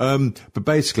 But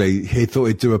basically, he thought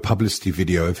he'd do a publicity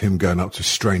video of him going up to a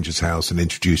stranger's house and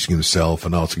introducing himself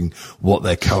and asking what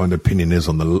their current opinion is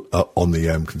on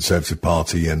the Conservative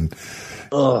Party and.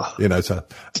 And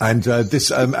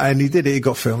he did it. He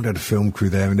got filmed, had a film crew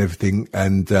there and everything.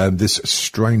 And this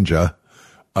stranger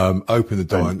opened the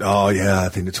door and, I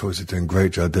think the Tories are doing a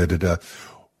great job.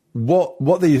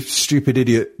 What the stupid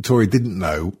idiot Tory didn't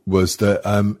know was that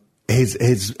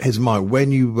his mic,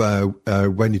 when you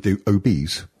do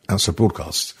OBs, outside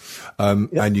broadcasts,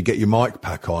 and you get your mic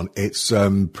pack on, it's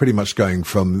pretty much going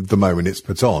from the moment it's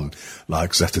put on, like,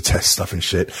 'cause they have to test stuff and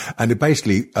shit. And it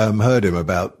basically heard him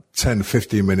about 10,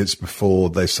 15 minutes before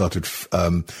they started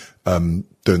doing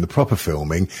the proper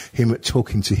filming, him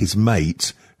talking to his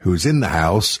mate who was in the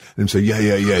house, and him say,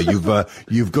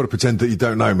 you've got to pretend that you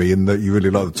don't know me and that you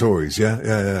really like the Tories,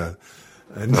 yeah.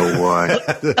 And, no way.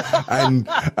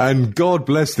 and God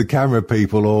bless the camera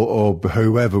people or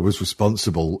whoever was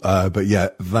responsible. But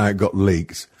that got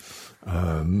leaked.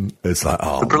 It's like,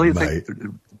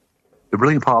 the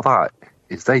brilliant part of that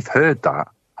is they've heard that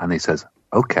and he says,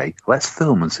 okay, let's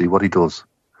film and see what he does.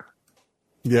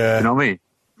 Yeah. You know what I mean?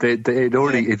 They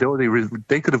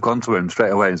could have gone to him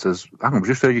straight away and says, hang on, we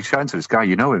just heard you chatting to this guy,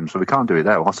 you know him, so we can't do it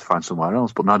there, we'll have to find somewhere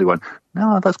else. But now they went,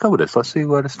 no, let's go with this, let's see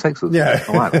where this takes us. Yeah.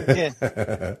 All right. Yeah.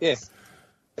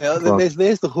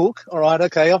 There's the hook. All right,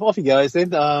 okay, off he goes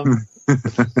then.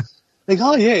 They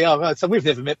go, so we've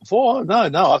never met before. No,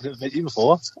 I've never met you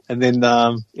before. And then,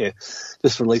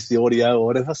 just release the audio or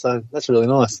whatever, so that's really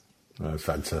nice. Oh,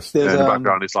 fantastic. In the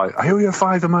background, it's like, I owe you a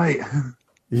 $5, mate.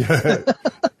 Yeah.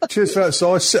 Cheers for that.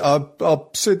 So I'll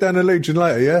sit down in Legion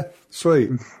later, yeah?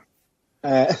 Sweet.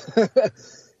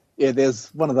 There's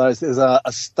one of those. There's a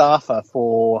staffer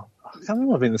for can't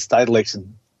remember, being the state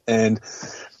election, and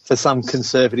for some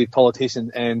conservative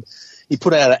politician, and he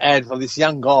put out an ad for this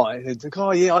young guy. It's like,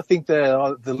 oh yeah, I think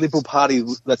the Liberal Party,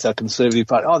 that's our Conservative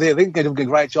Party. Oh, they think they're doing a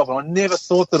great job. And I never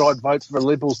thought that I'd vote for the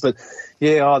Liberals, but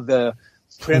yeah, the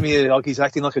Premier, like, he's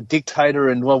acting like a dictator,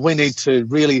 and well, we need to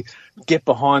really get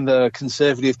behind the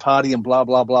Conservative Party and blah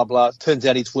blah blah blah. Turns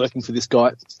out he's working for this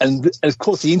guy, and of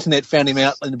course the internet found him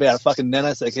out in about a fucking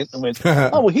nanosecond and went,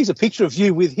 oh well, here's a picture of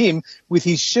you with him with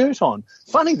his shirt on.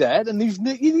 Funny that, and you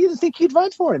didn't think you'd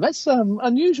vote for him. That's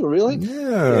unusual, really.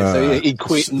 Yeah. So he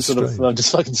quit and sort of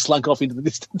just fucking slunk off into the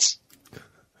distance.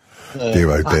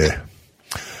 Dear oh dear.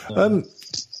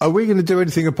 Are we going to do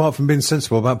anything apart from being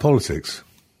sensible about politics?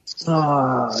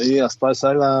 Yeah, I suppose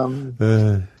so.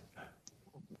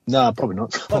 No, probably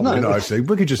not. Probably not, actually.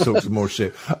 We could just talk some more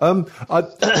shit.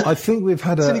 I think we've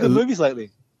had any good movies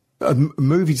lately?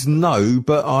 Movies, no,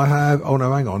 but I have... Oh,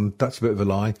 no, hang on. That's a bit of a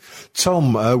lie.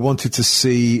 Tom wanted to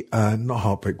see... not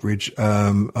Heartbreak Ridge.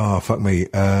 Fuck me.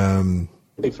 Clint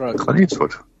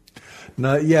Eastwood.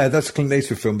 No, yeah, that's a Clint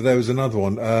Eastwood film, but there was another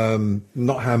one,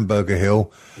 not Hamburger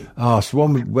Hill. It's the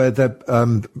one where they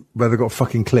got a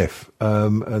fucking cliff,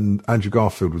 and Andrew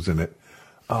Garfield was in it.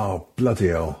 Oh, bloody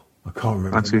hell. I can't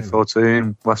remember.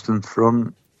 1914, Western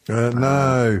Front.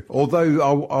 No, although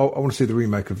I want to see the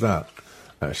remake of that,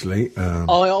 actually. I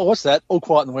watched that, All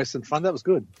Quiet on the Western Front. That was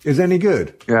good. Is it any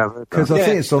good? Yeah. Because I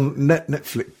think it's on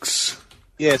Netflix.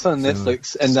 Yeah, it's on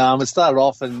Netflix, and it started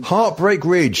off and... Heartbreak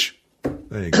Ridge.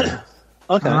 There you go.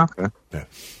 Okay. Yeah.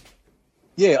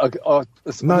 Yeah,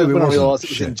 when I realised it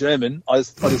was in German, I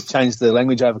just changed the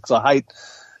language over because I hate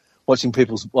watching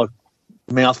people's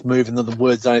mouth move and the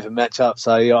words don't even match up.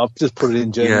 So yeah, I've just put it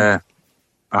in German. Yeah,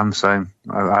 I'm the same.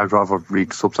 I'd rather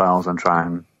read subtitles and try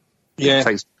and it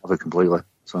takes it completely.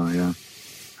 So yeah.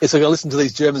 Yeah, so I got to listen to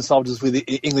these German soldiers with the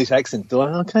English accent. Do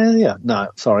I? Okay, yeah. No,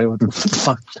 sorry. What the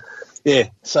fuck? Yeah.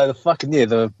 So the fucking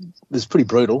it's pretty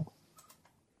brutal,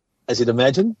 as you'd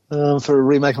imagine, for a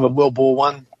remake of a World War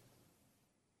I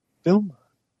film.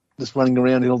 Just running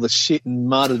around in all the shit and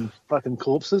mud and fucking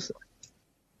corpses.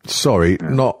 Sorry,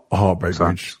 not Heartbreak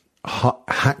Ridge.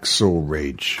 Hacksaw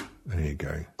Ridge. There you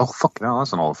go. Oh, fucking hell,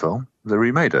 that's an old film. They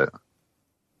remade it.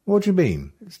 What do you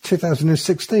mean? It's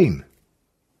 2016.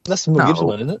 That's the Mel Gibson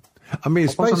one, isn't it? I mean,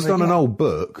 it's based on an old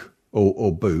book,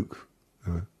 or book.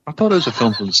 I thought it was a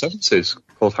film from the 70s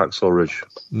called Hacksaw Ridge.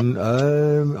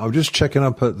 I'm just checking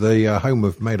up at the home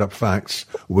of made-up facts,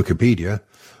 Wikipedia.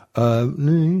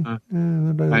 No, I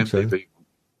don't think so.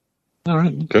 All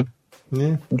right, okay.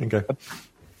 Yeah, okay.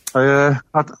 I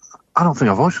don't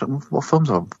think I've watched what films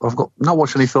I've got. Not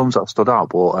watched any films that have stood out,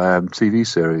 but TV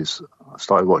series I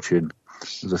started watching.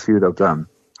 There's a few that I've done.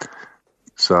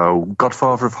 So,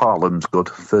 Godfather of Harlem's good.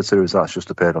 Third series that's just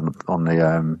appeared on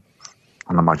the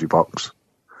Magic Box.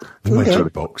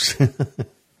 Magic Box.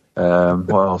 What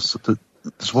else?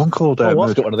 There's one called. I've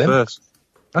got one of them. First.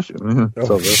 Actually,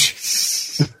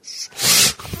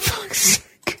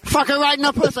 Fuck her right in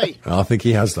the pussy. I think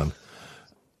he has done.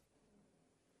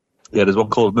 Yeah, there's one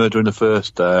called Murder in the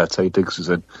First. Tay Diggs is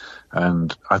in,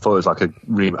 and I thought it was like a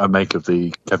remake of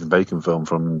the Kevin Bacon film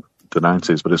from the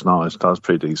 90s, but it's not. That's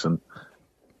pretty decent.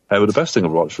 But the best thing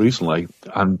I've watched recently,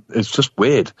 and it's just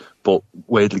weird, but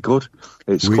weirdly good.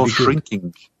 It's really called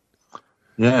Shrinking.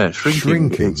 Yeah,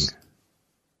 Shrinking.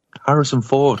 Harrison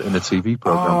Ford in a TV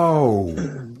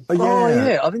program. Oh,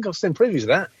 yeah. I think I've seen previews of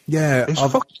that. Yeah,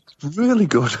 it's really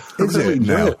good. Is it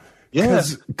now? Yeah,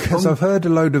 because I've heard a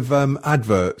load of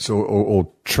adverts or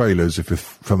trailers if you're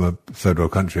from a third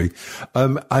world country,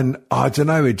 and I don't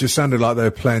know, it just sounded like they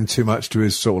were playing too much to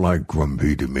his sort of like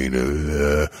grumpy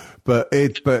demeanour. But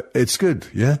it's good,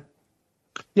 yeah.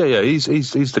 Yeah. He's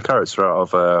the character out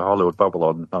of Hollywood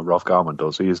Babylon that Ralph Garman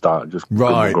does. He is that just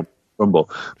right. Rumble,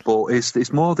 but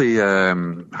it's more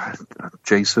the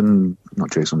Jason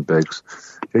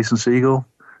Segel,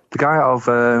 the guy out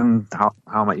of How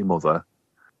I Met Your Mother.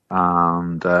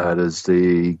 And there's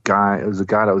a guy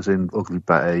that was in Ugly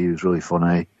Betty. He was really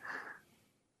funny.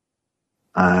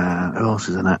 Who else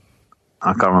is in it?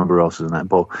 I can't remember who else is in it.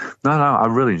 But no, I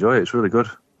really enjoy it. It's really good.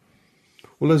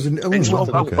 Well, there's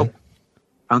okay.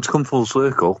 And to come full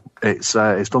circle, it's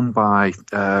done by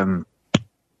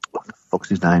what the fuck's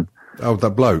his name? Oh,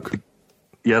 that bloke.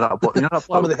 Yeah, that bloke. You know that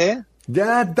bloke with the hair.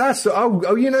 Yeah, that's you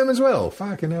know him as well.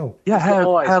 Fucking hell. Yeah, hair,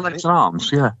 legs, and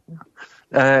arms. Yeah.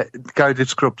 The guy who did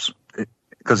Scrubs,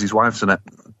 because his wife's in it.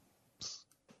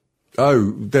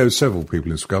 Oh, there were several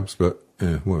people in Scrubs, but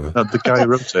yeah, whatever. The guy who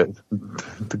wrote it,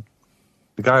 the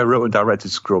guy who wrote and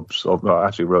directed Scrubs, or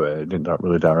actually wrote it, didn't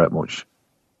really direct much.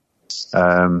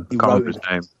 Can't remember his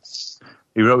name.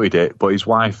 He wrote it, but his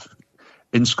wife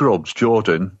in Scrubs,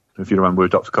 Jordan, if you remember,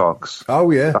 with Dr. Cox.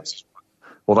 Oh, yeah. That's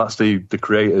the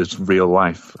creator's real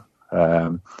life.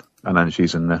 And then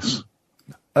she's in this.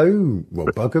 Oh, well,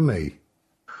 bugger me.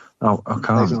 Oh, I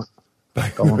can't.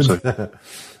 Go on, sir.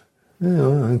 Yeah,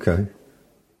 okay.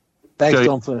 Thanks, Okay.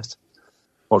 John, first.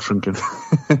 What's shrinking?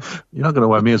 You're not going to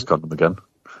wear me as condom again.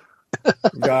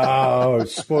 Oh,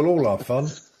 spoil all our fun.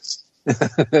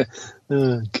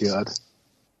 Oh, God.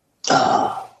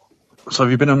 So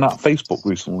have you been on that Facebook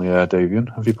recently,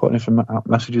 Davian? Have you put any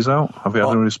messages out? Have you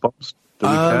had any response? Do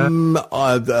we care?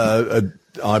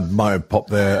 I might have popped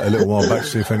there a little while back to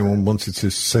see if anyone wanted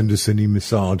to send us any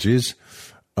messages.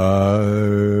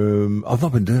 I've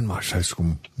not been doing much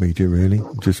social media, really.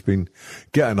 Just been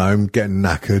getting home, getting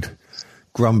knackered,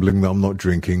 grumbling that I'm not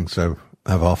drinking, so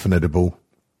have half an edible.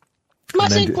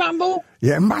 Mustn't grumble.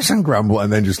 Yeah, mustn't grumble,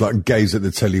 and then just like gaze at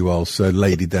the telly whilst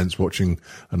Lady Dent's watching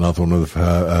another one of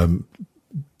her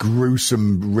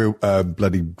gruesome, real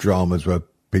bloody dramas where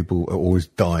people are always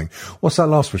dying. What's that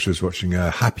last one she was watching?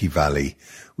 Happy Valley,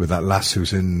 with that lass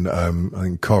who's in, I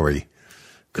think, Corrie.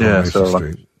 Yeah, so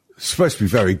Street. It's supposed to be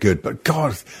very good, but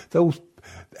God,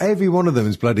 every one of them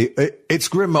is bloody. It's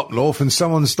grim up north, and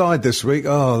someone's died this week.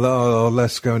 Oh,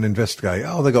 let's go and investigate.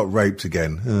 Oh, they got raped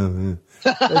again.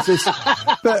 It's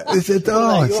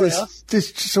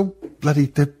just all bloody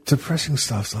depressing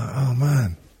stuff. It's like, oh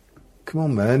man, come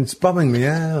on, man, it's bumming me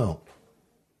out.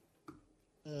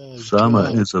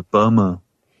 Summer is a bummer.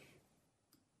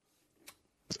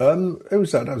 Who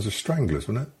was that? That was the Stranglers,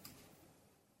 wasn't it?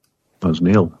 That was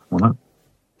Neil, wasn't it?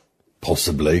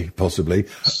 Possibly.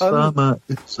 Summer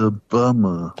is a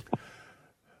bummer.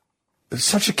 It's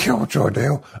such a killjoy,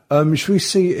 Dale. Should we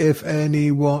see if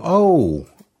anyone... Oh,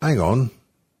 hang on.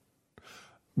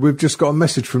 We've just got a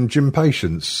message from Jim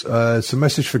Patience. It's a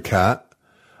message for Kat.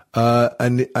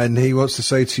 And he wants to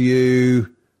say to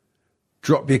you,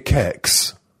 drop your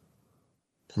keks.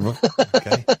 Right,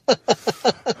 okay.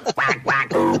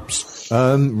 Oops.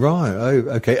 Right. Oh,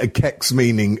 okay. A keks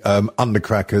meaning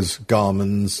undercrackers,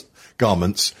 garments.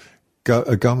 Yeah.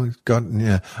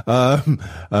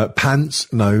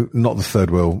 Pants. No, not the third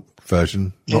world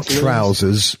version. Not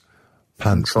trousers.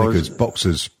 Pants, knickers,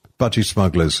 boxers, budgie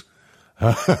smugglers.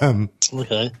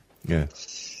 Okay. Yeah.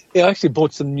 Yeah, I actually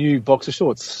bought some new boxer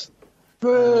shorts.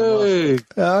 Hey.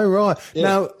 Oh, right. Yeah.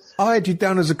 Now, I had you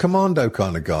down as a commando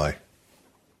kind of guy.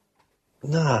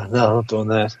 No, I'm not doing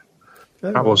that.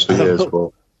 That was for years,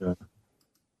 but yeah.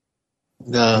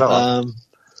 No,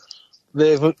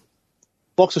 they've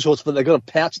boxer shorts, but they've got a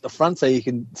pouch at the front so you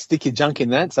can stick your junk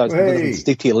in that, so it doesn't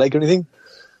stick to your leg or anything.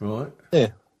 Right. Yeah.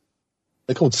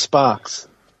 They're called Sparks.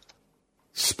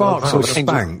 Sparks or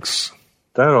Spanks?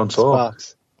 They're on tour.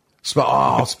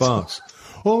 Sparks. Sparks.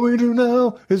 All we do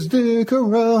now is dick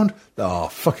around. Oh,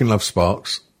 fucking love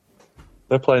Sparks.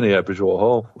 They're playing the Bridgewater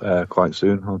Hall quite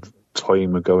soon. I'll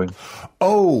time are going.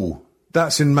 Oh,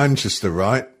 that's in Manchester,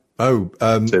 right? Oh,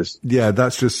 It is. yeah,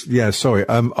 that's just, yeah, sorry.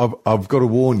 I've got to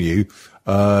warn you,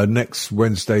 next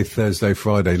Wednesday, Thursday,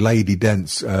 Friday, Lady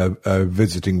Dent's,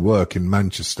 visiting work in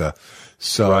Manchester.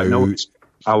 So, Right, no,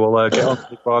 I will get on to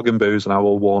the bargain booze and I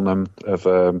will warn them of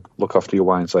look after your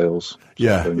wine sales.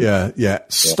 yeah.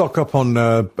 Stock up on,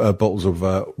 bottles of,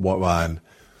 white wine.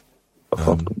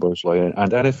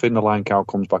 And anything the line cow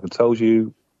comes back and tells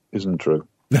you isn't true.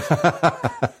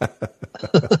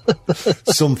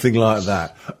 Something like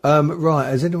that. Right,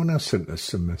 has anyone else sent us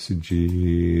some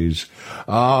messages?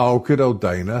 Oh, good old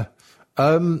Dana.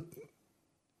 And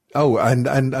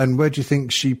where do you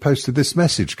think she posted this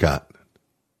message, Kat?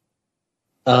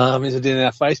 Is it in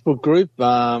our Facebook group,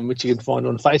 which you can find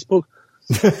on Facebook?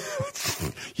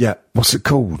 Yeah, what's it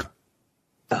called?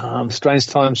 Strange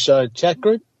Times Show chat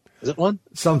group. Is it one?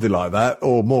 Something like that,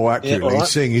 or more accurately, all right.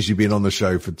 seeing as you've been on the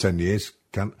show for 10 years,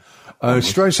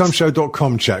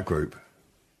 strangetimeshow.com chat group.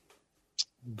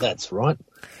 That's right.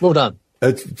 Well done.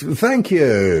 Thank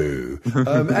you.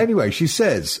 Anyway, she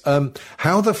says,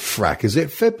 how the frack is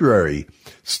it February?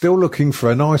 Still looking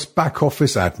for a nice back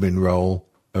office admin role.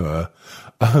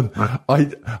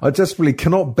 I desperately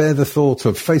cannot bear the thought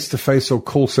of face-to-face or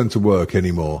call centre work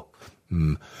anymore.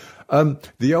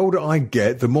 The older I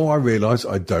get, the more I realise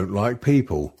I don't like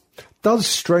people. Does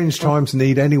Strange Times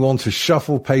need anyone to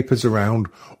shuffle papers around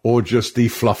or just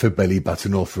defluff a belly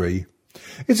button or three?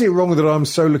 Is it wrong that I'm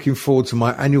so looking forward to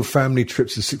my annual family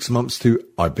trips of 6 months to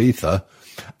Ibiza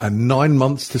and 9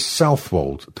 months to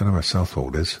Southwold? Don't know where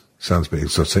Southwold is. Sounds a bit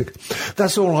exotic.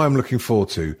 That's all I'm looking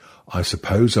forward to. I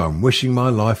suppose I'm wishing my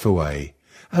life away.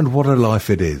 And what a life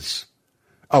it is.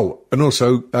 Oh, and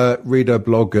also read her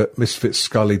blog at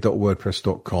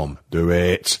misfitscully.wordpress.com. Do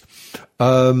it.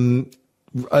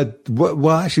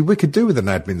 Well, actually, we could do with an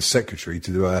admin secretary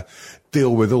to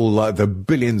deal with all like the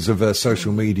billions of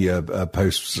social media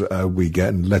posts we get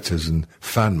and letters and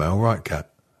fan mail, right, Kat?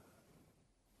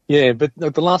 Yeah, but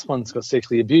the last ones got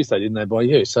sexually abused, though, didn't they, by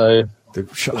you? So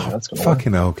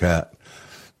Fucking hell, Kat.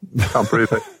 Can't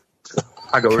prove it.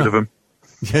 I got rid of them.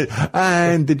 Yeah.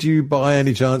 And did you, by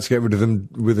any chance, get rid of them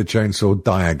with a chainsaw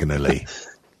diagonally?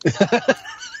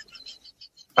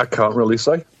 I can't really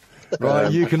say.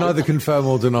 Right, you can either confirm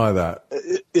or deny that.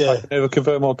 Yeah. I can neither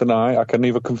confirm or deny. I can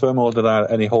neither confirm or deny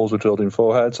any holes were drilled in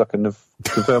foreheads. I can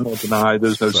confirm or deny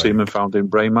there's no semen found in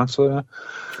brain matter.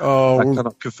 Oh, I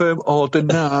cannot confirm or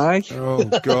deny. Oh,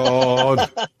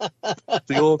 God.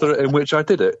 The order in which I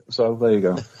did it. So there you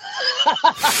go.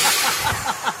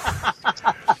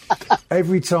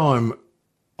 Every time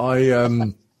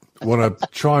I want to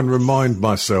try and remind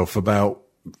myself about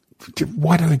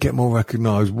why don't we get more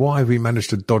recognised? Why have we managed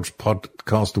to dodge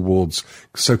podcast awards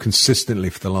so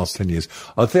consistently for the last 10 years?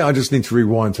 I think I just need to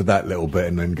rewind to that little bit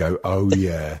and then go, oh,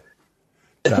 yeah,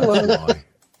 that's why.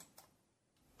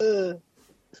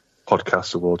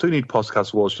 Podcast awards. Who need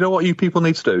podcast awards? You know what you people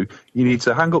need to do? You need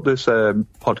to hang up this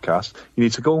podcast. You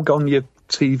need to go and go on your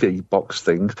TV box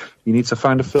thing. You need to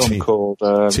find a film called...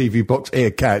 TV box. Here,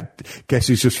 Cat. Guess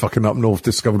who's just fucking up north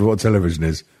discovered what television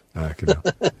is?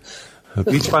 You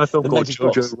need to find a film called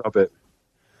Jojo Rabbit.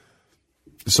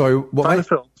 So, what?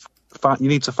 You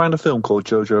need to find a film called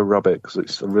Jojo Rabbit because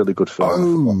it's a really good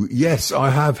film. Oh, yes, I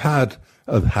have heard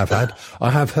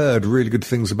really good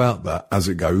things about that as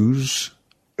it goes.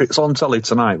 It's on telly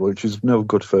tonight, which is no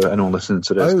good for anyone listening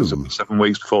to this because it was 7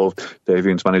 weeks before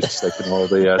Davian's managed to take all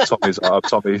the Tommies out of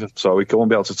Tommy, so he won't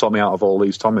be able to Tommy out of all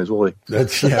these Tommies, will he?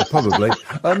 Yeah, probably.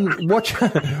 What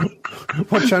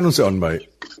channel's it on, mate?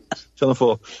 Channel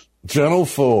 4. Channel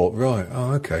 4, right.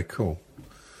 Oh, okay, cool.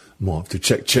 Might have to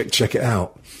check it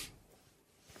out.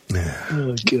 Yeah.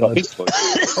 Oh, God.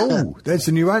 Oh, there's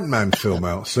a new Ant-Man film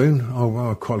out soon. Oh, well,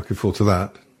 I'm quite looking forward to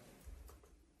that.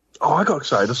 Oh, I got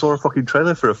excited. I saw a fucking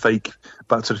trailer for a fake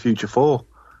Back to the Future 4.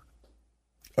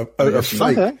 A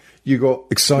fake? Okay. You got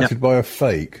excited by a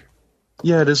fake?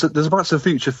 Yeah, there's a Back to the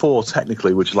Future 4,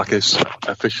 technically, which is like a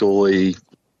officially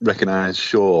recognised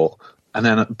short. And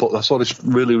then, but I saw this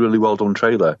really, really well done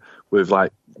trailer with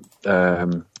like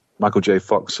Michael J.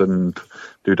 Fox and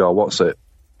Dudar What's-It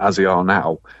as they are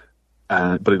now.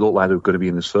 But it looked like they were going to be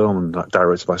in this film and like,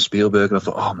 directed by Spielberg. And I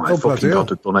thought, oh my fucking God,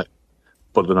 they've done it.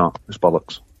 But they're not. It's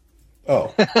bollocks.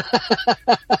 Oh.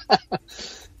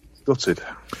 Gutted.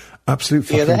 Absolute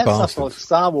fucking they have bastard. stuff like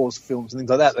Star Wars films and things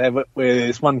like that. They have, where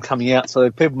there's one coming out, so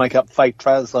people make up fake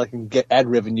trailers so they can get ad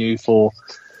revenue for.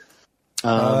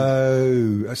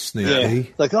 That's sneaky. Yeah.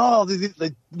 Like,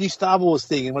 the new Star Wars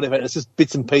thing and whatever. It's just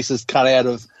bits and pieces cut out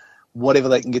of whatever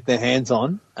they can get their hands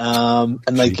on. And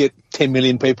they get 10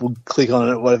 million people click on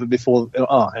it or whatever before,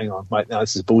 oh, hang on, mate, no,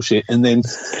 this is bullshit. And then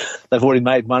they've already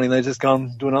made money and they just go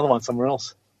and do another one somewhere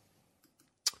else.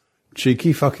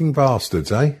 Cheeky fucking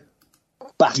bastards, eh?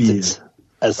 Bastards,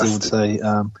 as they would say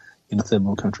in a third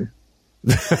world country.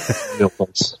 Real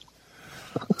place.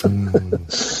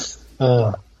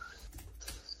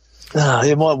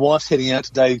 Yeah, my wife's heading out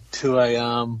today to a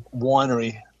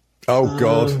winery. Oh,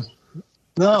 God.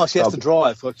 No, she has to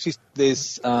drive. Like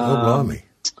there's blimey.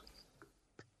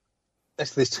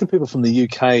 Actually, there's two people from the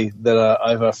UK that are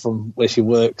over from where she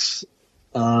works.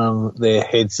 They're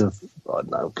heads of, I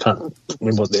don't know, can't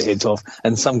remember what they're heads of,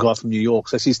 and some guy from New York.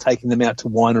 So she's taking them out to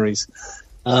wineries.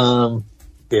 To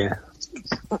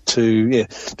do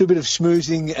a bit of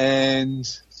schmoozing and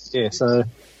so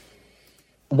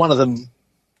one of them.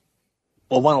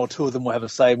 Well, one or two of them will have a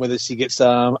say whether she gets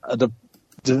a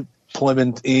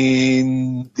deployment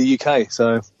in the UK.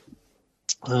 So,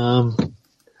 I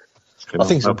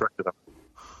think so.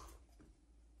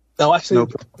 No,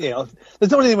 actually, there's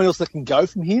not anyone else that can go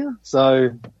from here.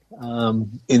 So,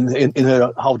 in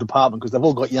her whole department, because they've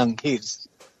all got young kids,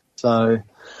 so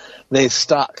they're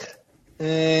stuck.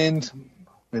 And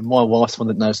my wife's the one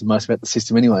that knows the most about the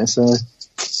system anyway. So.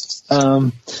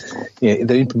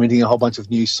 They're implementing a whole bunch of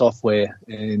new software,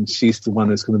 and she's the one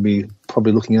who's going to be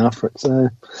probably looking after it. So,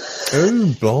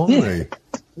 blimey!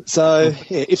 So,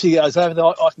 if she goes over there,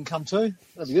 I can come too.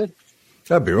 That'd be good.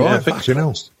 That'd be right. Fucking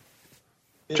hell.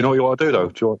 Do you know what you want to do though?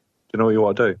 Do you know what you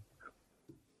want to do?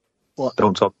 What?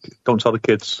 Don't tell the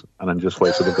kids, and then just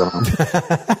wait till they've gone home.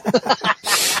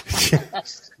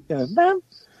 Ma'am.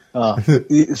 Oh,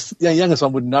 the youngest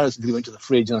one wouldn't notice until he went to the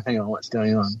fridge and hang on, what's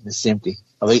going on? It's empty.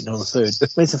 I've eaten all the food.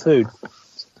 Where's the food?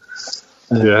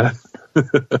 Yeah.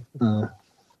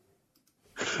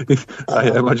 I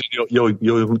imagine your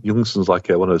youngsters like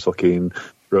one of those fucking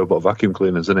robot vacuum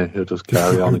cleaners, isn't he? He'll just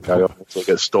carry on and carry on until it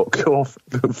gets stuck off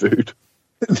food.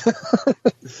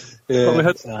 Yeah. We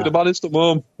had the man instant,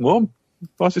 Mum,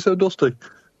 why is it so dusty?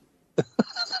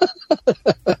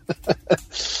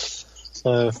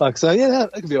 So yeah,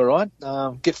 that could be all right.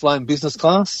 Get flown business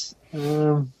class.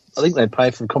 I think they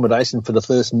pay for accommodation for the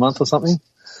first month or something.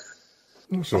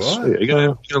 That's all Sweet. right. Are you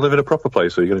going to live in a proper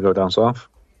place, or are you going to go down south?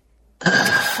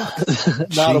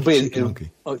 No, it'll be. Cheeky monkey.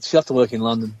 She'll have to work in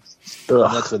London.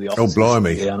 That's where the office. Oh,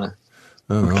 blimey. is. Yeah, I know.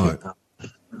 All right.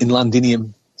 In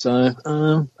Londinium. So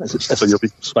that's So you'll be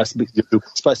supposed to be you're cool.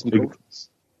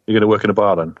 going to work in a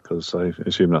bar then, because I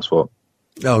assume that's what.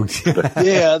 Oh,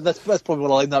 Yeah, that's probably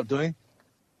what I'll end up doing.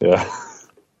 Yeah.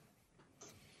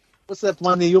 What's that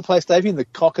one near your place, Davey? The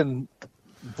Cock and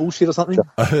Bullshit or something?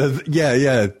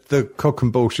 yeah. The Cock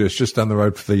and Bullshit is just down the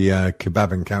road for the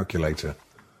kebab and calculator.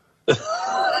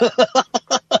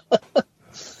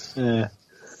 Yeah.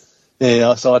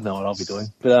 So I know what I'll be doing,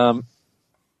 but I'm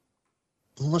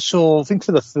not sure. I think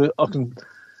for the first, I can,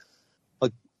 I'll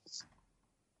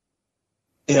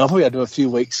probably do a few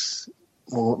weeks.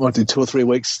 Or might do 2 or 3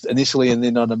 weeks initially, and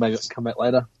then I don't know, maybe come back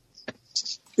later.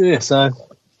 Yeah, so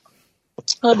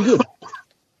that'd be good.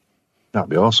 That'd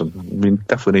be awesome. I mean,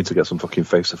 definitely need to get some fucking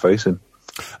face-to-face in.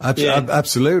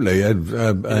 Absolutely. And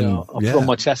I'll put on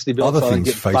my chastity belt so I don't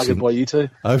get buggered by you two.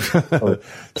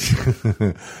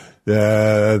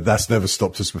 Yeah, that's never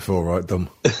stopped us before, right, Dom?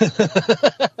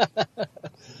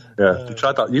 Yeah,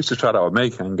 used to try that with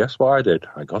me, and guess what I did?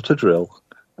 I got a drill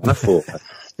and a fork.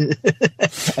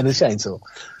 And a chainsaw.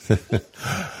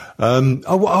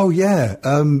 Yeah.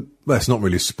 Well, it's not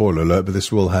really a spoiler alert, but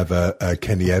this will have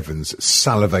Kenny Evans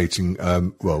salivating,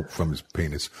 from his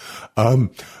penis.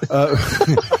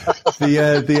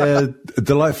 The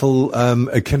delightful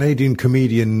Canadian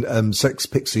comedian, sex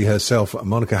pixie herself,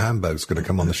 Monica Hamburg's going to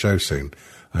come on the show soon,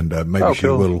 and maybe she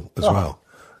will as well.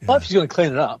 I hope she's going to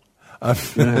clean it up.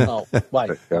 Oh,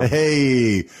 wait.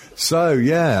 Hey, so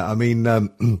yeah, I mean,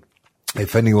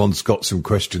 if anyone's got some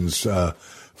questions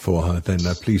for her, then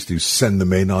please do send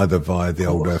them in either via the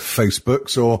old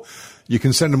Facebooks, or you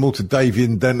can send them all to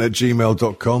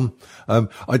daviandden@gmail.com.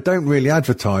 I don't really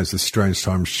advertise the Strange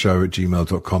Times Show at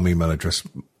gmail.com email address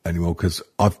anymore because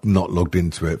I've not logged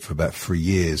into it for about 3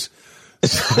 years.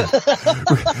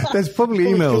 There's probably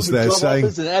emails there saying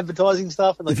and advertising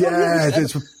stuff, and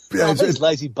it's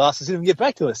lazy bastards didn't even get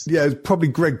back to us. Yeah, it's probably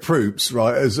Greg Proops,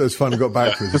 right? Has finally got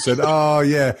back to us and said, "Oh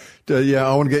yeah,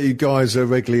 I want to get you guys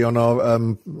regularly on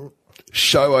our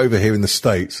show over here in the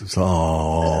States." It's like,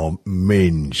 oh,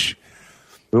 minge.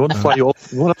 We want to fly you all.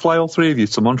 We want to fly all three of you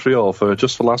to Montreal for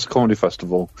Last Comedy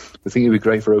Festival. We think it'd be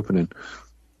great for opening.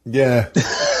 Yeah,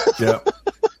 yeah.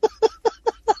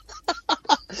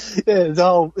 Yeah,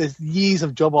 there's years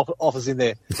of job offers in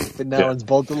there, but no one's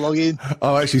bothered to log in.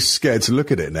 I'm actually scared to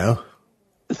look at it now.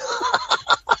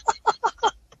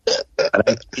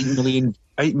 8 million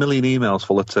emails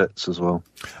full of tits as well.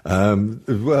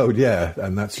 Well, yeah,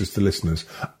 and that's just the listeners.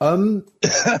 I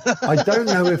don't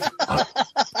know if I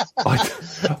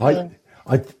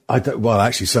don't. Well,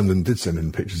 actually, some of them did send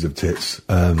in pictures of tits.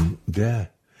 Yeah.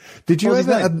 Did you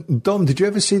ever, Dom? Did you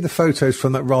ever see the photos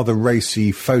from that rather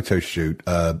racy photo shoot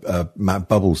Matt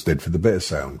Bubbles did for the Bitter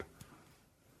Sound?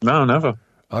 No, never.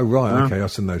 Oh right, No. okay, I'll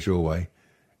send those your way.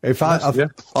 In fact, I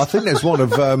think there's one of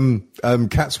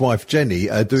Kat's wife Jenny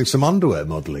doing some underwear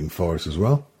modelling for us as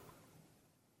well.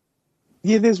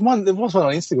 Yeah, there was one on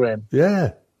Instagram.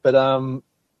 Yeah, but I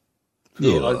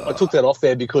took that off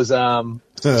there because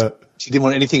she didn't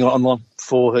want anything online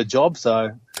for her job,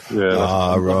 so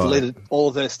I deleted all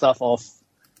of her stuff off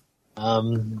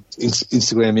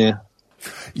Instagram.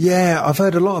 Yeah, I've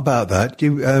heard a lot about that.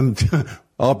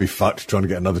 I'll be fucked trying to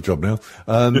get another job now.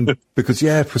 Because,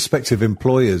 prospective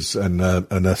employers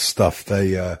and stuff,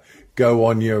 they go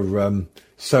on your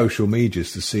social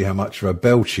medias to see how much of a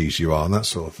bell cheese you are and that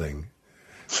sort of thing.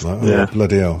 Like,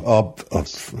 bloody hell. I'll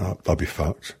be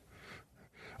fucked.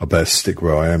 I better stick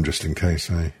where I am just in case,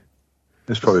 eh?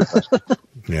 It's probably best.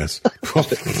 Yes.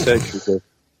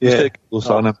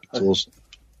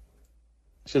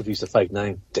 Should have used a fake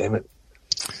name. Damn it.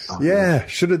 Yeah,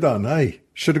 should have done, hey.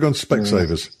 Should have gone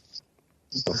Specsavers.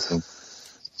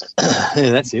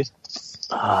 Yeah, that's it.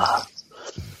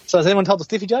 So has anyone told the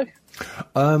Stiffy joke?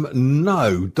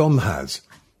 No, Dom has.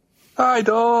 Hi,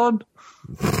 Dawn.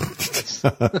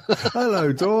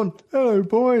 Hello, Dawn. Hello,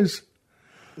 boys.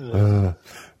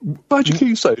 Why'd you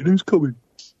keep saying who's coming?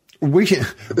 We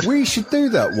should do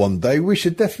that one day. We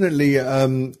should definitely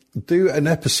do an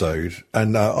episode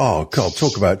and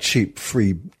talk about cheap,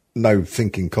 free, no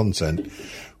thinking content.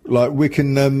 Like we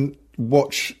can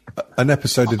watch an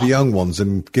episode of The Young Ones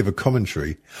and give a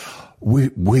commentary.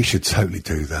 We should totally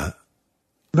do that.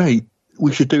 Mate,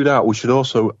 we should do that. We should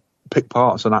also pick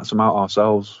parts and act them out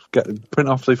ourselves. Print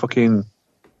off the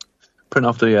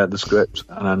script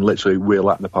and then literally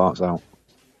we'll act the parts out.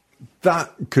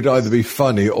 That could either be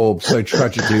funny or so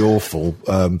tragically awful.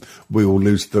 We will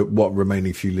lose what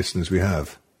remaining few listeners we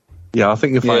have. Yeah, I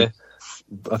think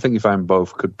you find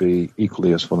both could be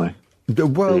equally as funny.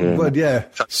 Well, yeah.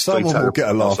 Someone will get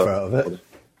a laugh out of it.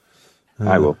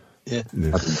 I will. Yeah.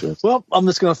 Well, I'm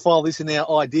just going to file this in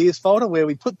our ideas folder where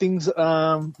we put things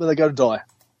where they go to die.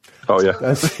 Oh,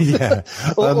 yeah. Yeah.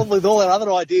 With all our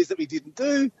other ideas that we didn't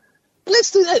do.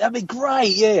 Let's do that. That'd be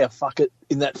great. Yeah, fuck it.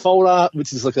 In that folder,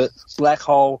 which is like a black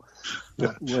hole.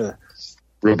 Yeah.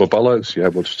 Rubber bollocks. Yeah,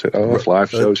 we'll just take that off.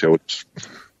 Live shows. Yeah,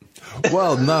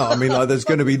 Well, no, I mean, there's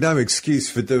going to be no excuse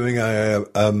for doing a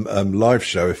live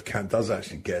show if Cat does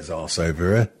actually get his arse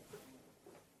over here.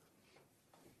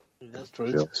 That's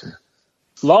true.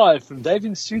 Live from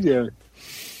Davian's studio.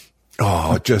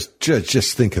 Oh, just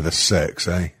think of the sex,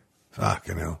 eh?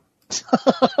 Fucking hell.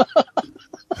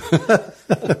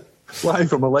 Live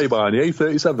from a lay-by on the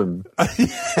A37.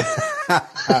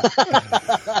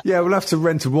 Yeah, we'll have to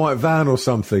rent a white van or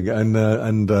something,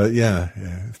 and yeah.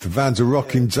 If the vans are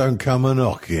rocking, don't come a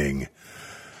knocking.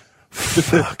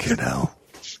 Fucking hell.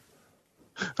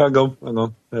 Hang on.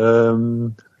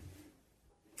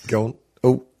 Go on.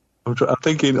 Oh, I'm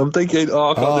thinking. Oh,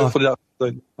 I can't do it for that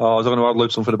thing. Oh, I was going to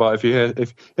add something about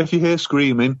if you hear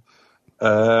screaming,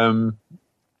 don't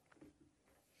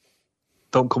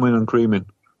come in and creaming.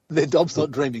 Their dog's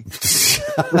not dreaming.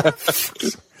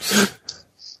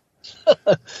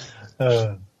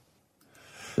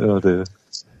 Oh dear.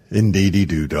 Indeedy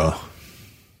doodah.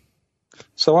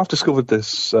 So I've discovered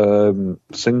this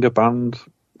singer band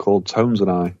called Tones and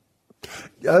I.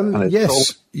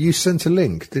 Yes, you sent a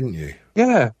link, didn't you?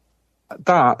 Yeah.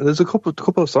 There's a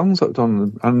couple of songs that I've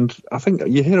done, and I think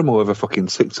you hear them all over fucking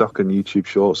TikTok and YouTube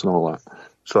Shorts and all that.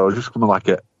 So I was just going to like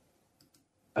it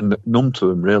and numb to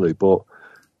them, really, but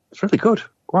it's really good.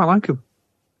 Quite like them.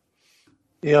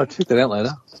 Yeah, I'll check that out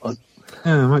later.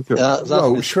 Yeah, I might go.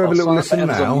 Should we have a little listen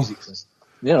now?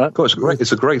 Yeah, right. God,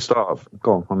 it's a great start.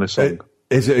 Go on this song.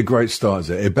 Is it a great start, is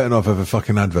it? It better not have a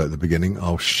fucking advert at the beginning.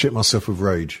 I'll shit myself with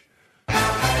rage.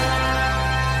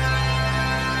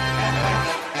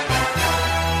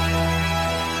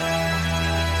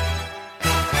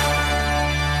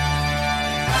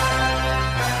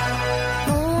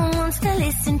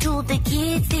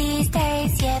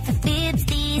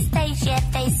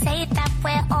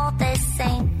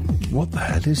 What the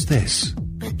hell is this?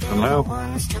 Hello.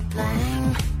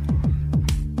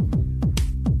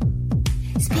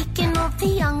 Speaking of the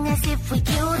young, as if we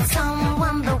killed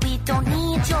someone, but we don't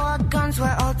need your guns.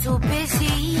 We're all too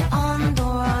busy on the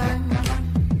run,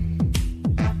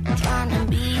 trying to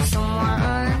be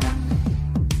someone.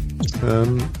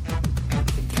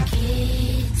 The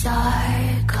kids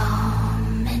are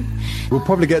coming. We'll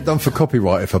probably get done for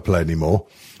copyright if I play any more.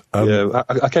 Yeah,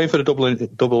 I came for the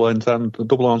double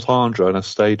entendre, and I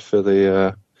stayed for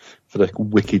the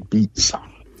wicked beats.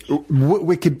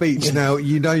 Wicked beats. Now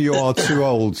you know you are too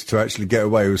old to actually get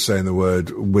away with saying the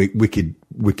word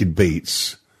wicked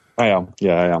beats. I am.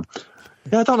 Yeah,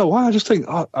 I don't know why. I just think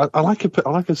I like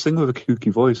a singer with a kooky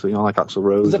voice. You know, like Axl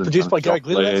Rose. Was that produced by Gary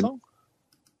Glitter? That song?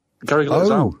 Gary Glitter's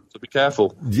out, so be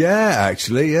careful. Yeah,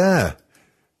 actually, yeah.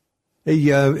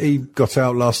 He got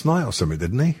out last night or something,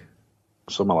 didn't he?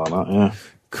 Something like that, yeah.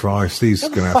 Christ, he's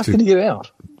going to have to... How did he get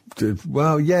out?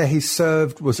 Well, yeah, he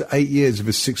served, 8 years of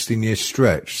a 16-year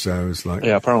stretch, so it's like...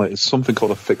 Yeah, apparently it's something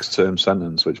called a fixed-term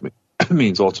sentence, which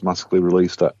means automatically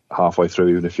released at halfway through,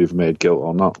 even if you've made guilt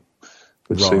or not.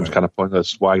 Which seems kind of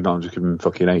pointless. Why not just give him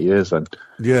fucking 8 years then?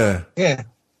 Yeah. Yeah.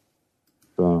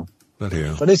 So... Bloody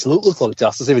hell. But it needs to look like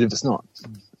justice, even if it's not.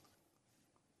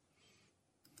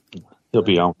 He'll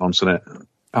be out-noncing it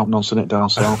down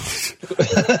south.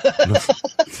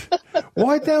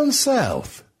 Why down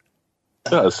south?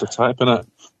 Yeah, it's the type, innit?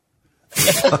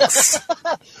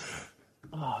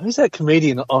 Who's that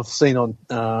comedian I've seen on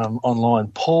online?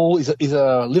 Paul, he's a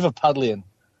Liverpudlian.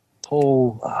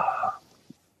 Paul.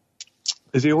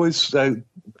 Is he always?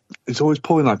 He's always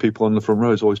pulling like people on the front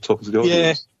row. He's always talking to the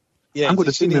audience. Yeah. I'm going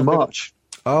to see him in March.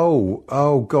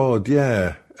 Oh, God,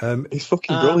 yeah. He's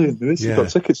fucking brilliant. He's got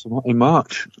tickets in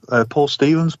March. Paul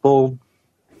Stevens, Paul.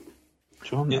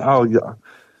 John. Yeah. Oh, yeah.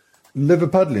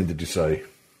 Liverpudlian, did you say?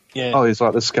 Yeah. Oh, he's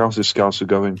like the Scouts are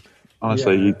going.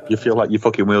 Honestly, you feel like your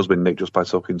fucking wheels been nicked just by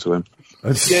talking to him.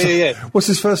 Yeah. What's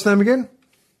his first name again?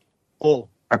 Paul.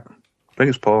 I think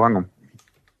it's Paul. Hang on.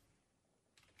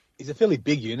 He's a fairly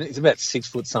big unit. He's about 6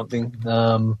 foot something.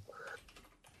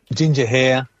 Ginger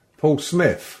hair. Paul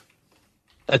Smith.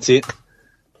 That's it.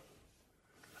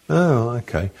 Oh,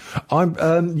 okay. I've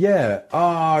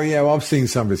seen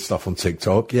some of his stuff on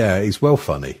TikTok. Yeah, he's well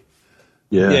funny.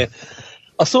 Yeah.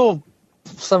 I saw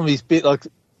some of his bits, like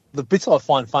the bits I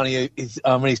find funny is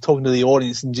when he's talking to the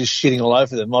audience and just shitting all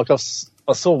over them. Like I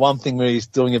saw one thing where he's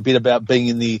doing a bit about being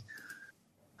in the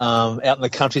out in the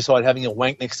countryside having a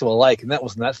wank next to a lake, and that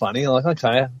wasn't that funny. I'm like,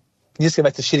 okay, can you just go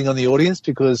back to shitting on the audience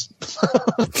because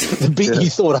the bit you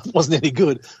thought up wasn't any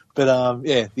good. But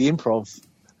the improv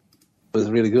was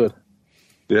really good.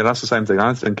 Yeah, that's the same thing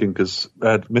I'm thinking, because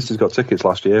Mister's got tickets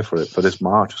last year for this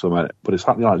March or something, but it's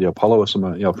happening like the Apollo or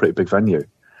something, a pretty big venue.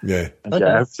 Yeah. And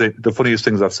the funniest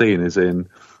things I've seen is in,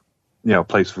 a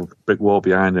place with a brick wall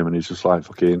behind him, and he's just like,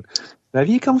 fucking, where have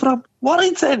you come from?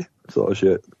 Warrington! Sort of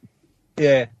shit.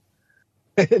 Yeah.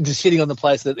 Just shitting on the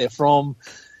place that they're from.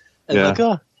 And like,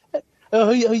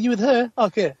 are you with her?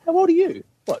 Okay. How old are you?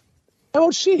 What? How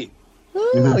old's she?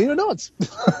 Oh, you're not.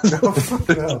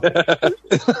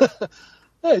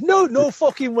 Hey, no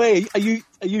fucking way. Are you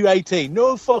 18?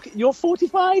 No fucking. You're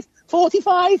 45?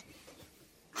 45?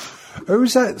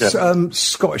 Who's that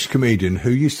Scottish comedian who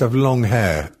used to have long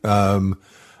hair? And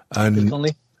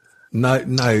Conley?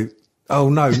 No. Oh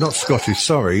no, not Scottish.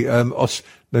 Sorry.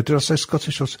 Did I say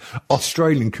Scottish or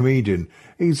Australian comedian?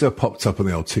 He's popped up on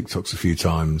the old TikToks a few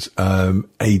times. The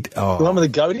one with the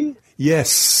goatee?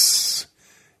 Yes.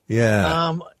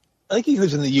 Yeah. I think he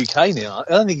lives in the UK now.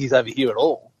 I don't think he's over here at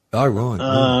all. Oh,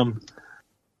 right.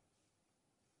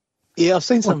 I've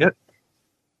seen some. I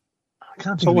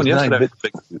can't think of his name.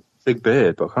 Big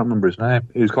beard, but I can't remember his name.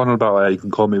 He was going on about you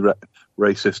can call me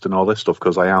racist and all this stuff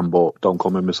because I am, but don't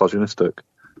call me misogynistic.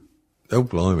 Oh,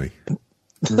 blimey.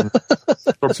 I'm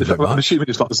assuming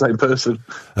it's not the same person.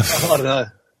 I don't know.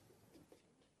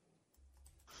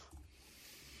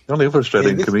 The only other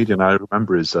Australian comedian I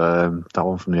remember is that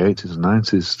one from the 80s and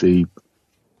 90s.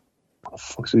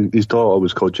 His daughter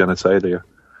was called Jenna Taylor.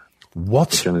 What?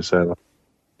 Jenna Taylor.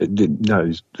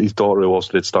 His daughter who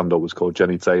also did stand-up was called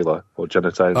Jenny Taylor, or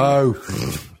Jenna Taylor. Oh.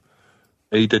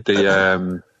 He did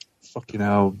the, fucking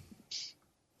hell,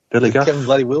 Billy Gaff. Kevin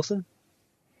Bloody Wilson?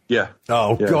 Yeah.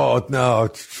 Oh, yeah. God, no.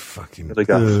 Fucking, Billy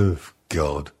Gaff. Oh,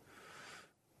 God.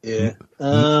 Yeah.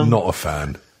 Not a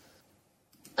fan.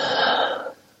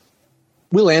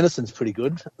 Will Anderson's pretty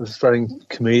good, an Australian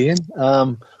comedian.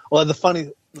 Although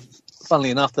funnily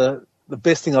enough, the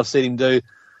best thing I've seen him do,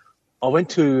 I went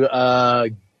to a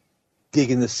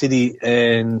gig in the city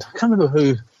and I can't remember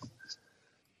who.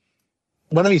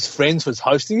 One of his friends was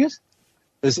hosting it.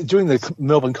 It was during the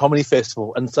Melbourne Comedy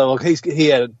Festival, and so he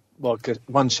had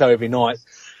one show every night.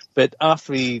 But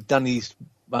after he'd done his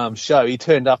show, he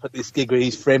turned up at this gig where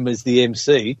his friend was the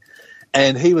MC,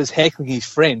 and he was heckling his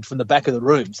friend from the back of the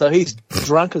room. So he's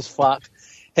drunk as fuck,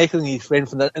 heckling his friend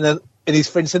from that, and his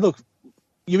friend said, "Look,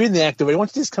 you're in the act already. Why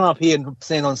don't you just come up here and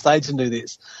stand on stage and do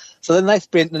this?" So then they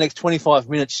spent the next 25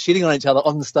 minutes shitting on each other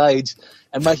on the stage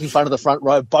and making fun of the front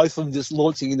row, both of them just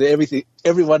launching into everything,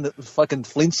 everyone fucking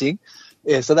flinching.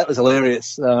 Yeah, so that was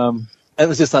hilarious. It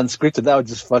was just unscripted. They were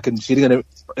just fucking shitting on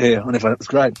everyone. It was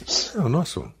great. Oh,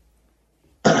 nice one.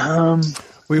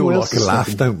 We all like a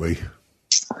laugh, don't we?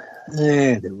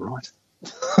 Yeah, they're right. I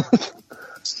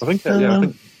think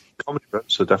comedy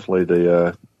reps are definitely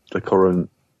the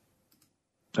current,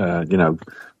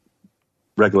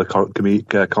 regular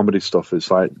comedy stuff. It's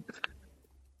like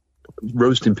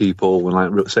roasting people and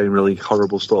like saying really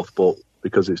horrible stuff, but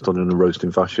because it's done in a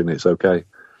roasting fashion, it's okay.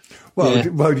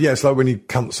 Well, yeah, it's like when you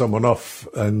cunt someone off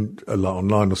and a lot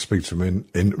online or speak to them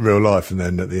in real life, and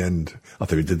then at the end, I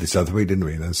think we did this other week, didn't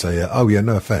we? And then say, "Oh yeah,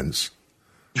 no offence."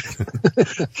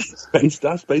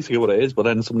 That's basically what it is. But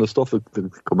then some of the stuff that they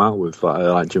come out with,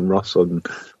 like Jim Ross and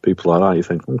people like that, you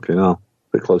think, okay, no, a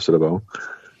bit close to the bone.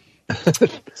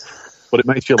 But it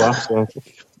makes you laugh, so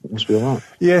it must be all right.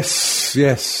 Yes,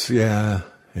 yeah.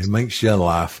 It makes you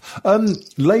laugh.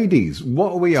 Ladies,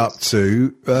 what are we up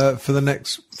to for the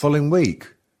next following week?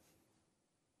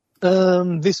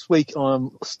 This week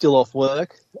I'm still off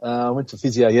work. I went to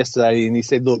physio yesterday and he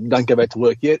said, look, don't go back to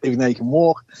work yet, even though you can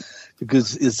walk,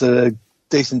 because there's a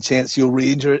decent chance you'll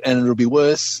re-injure it and it'll be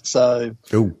worse. So,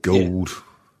 Gordon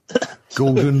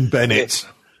Bennett. Yeah.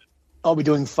 I'll be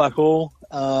doing fuck all.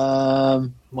 Might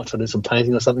try to do some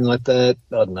painting or something like that.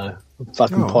 I don't know.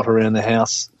 Fucking pot around the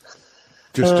house.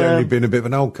 Just generally being a bit of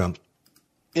an old cunt.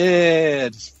 Yeah,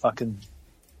 just fucking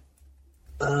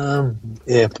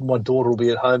Yeah, my daughter will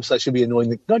be at home, so she'll be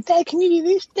annoying. No, Dad, can you do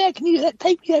this? Dad, can you do that?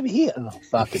 Take me over here. Oh,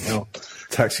 fucking hell.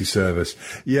 Taxi service.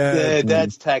 Yeah,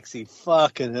 Dad's taxi.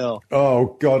 Fucking hell.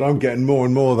 Oh, God, I'm getting more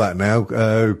and more of that now,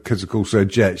 because, of course,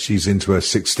 Jet, she's into her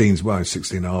 16s, well,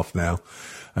 16 and a half now.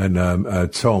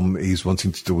 And Tom, he's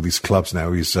wanting to do all these clubs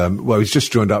now. He's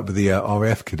just joined up with the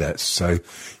RAF cadets, so,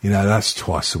 that's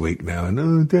twice a week now. And,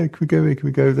 oh, Dad, can we go here? Can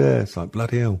we go there? It's like,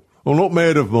 bloody hell. I'm not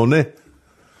made of money.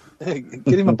 Get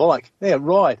him a bike. Yeah,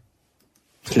 ride.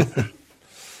 Yes.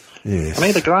 I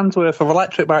need $1,000 worth of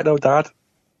electric bike though, Dad,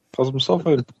 because I'm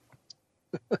suffering.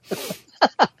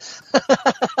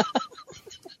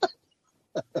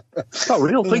 Not a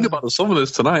real thing about the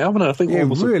Southerners tonight, haven't I? I think you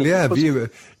really have. You're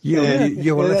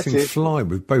letting fly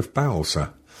with both barrels,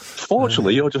 sir.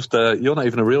 Fortunately, you're just you're not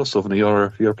even a real Southerner.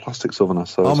 You're a plastic Southerner.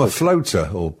 So I'm a floater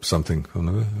or something.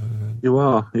 You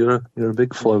are. You're a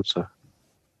big floater.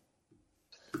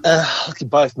 You're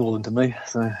both northern to me,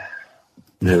 so.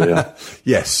 Yeah, we are.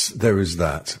 Yes, there is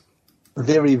that.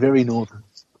 Very, very northern.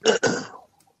 What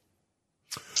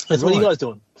are you guys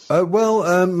doing?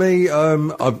 Me,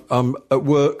 I'm at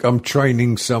work. I'm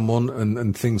training someone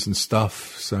and things and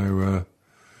stuff. So,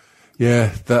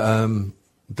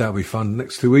 that'll be fun.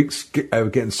 Next 2 weeks,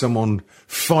 getting someone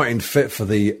fighting fit for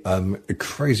the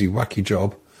crazy wacky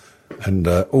job. And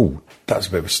that's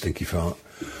a bit of a stinky fart.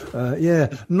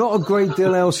 Not a great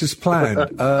deal else is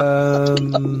planned.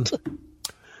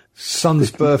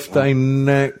 Son's birthday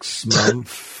next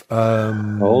month.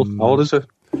 How old is it?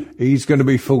 He's going to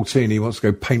be 14. He wants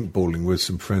to go paintballing with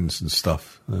some friends and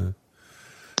stuff. So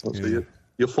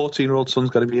your 14-year-old son's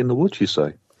going to be in the woods, you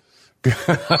say? Oh,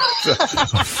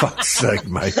 fuck's sake,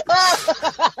 mate.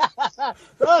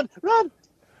 Run!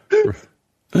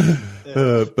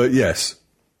 But yes.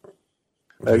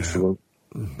 Excellent.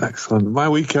 My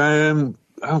week, I've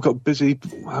got busy.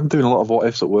 I'm doing a lot of what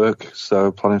ifs at work,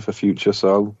 so planning for future.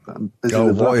 So I'm busy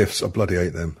with what that. ifs? I bloody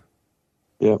hate them.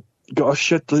 Yeah, got a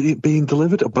shed being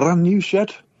delivered, a brand new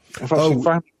shed. I've actually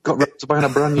finally got round to buying a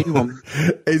brand new one.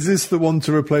 Is this the one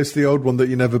to replace the old one that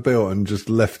you never built and just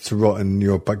left to rot in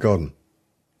your back garden?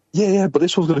 Yeah, but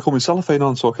this one's going to come with cellophane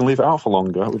on, so I can leave it out for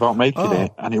longer without making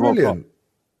it, and it won't.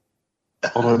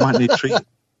 Although it might need treatment.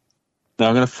 No,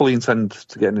 I'm going to fully intend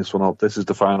to getting this one up. This is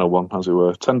the final one, as it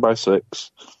were. 10x6,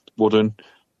 wooden,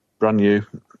 brand new.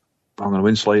 I'm going to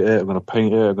insulate it. I'm going to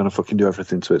paint it. I'm going to fucking do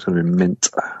everything to it. It's going to be mint.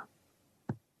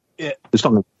 Yeah. It's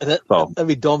not. That'll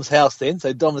be Dom's house then.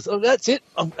 So Dom is, that's it.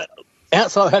 I'm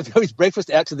outside. I have to go his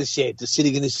breakfast out to the shed, just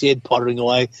sitting in the shed, pottering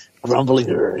away, grumbling.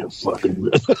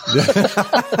 Fucking.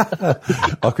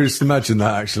 I could just imagine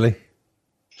that, actually.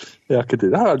 Yeah, I could do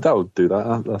that. That would do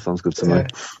that. That sounds good to me.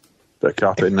 Bit of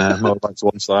carpet in there, motorbike to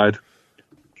one side,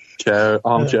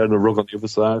 armchair and a rug on the other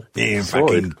side. Yeah,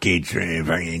 fucking kids,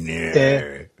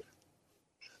 fucking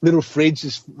little fridge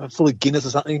is full of Guinness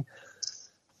or something.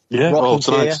 Yeah,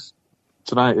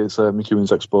 tonight it's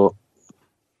McEwen's Export.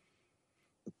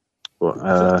 But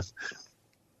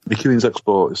McEwen's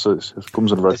Export, it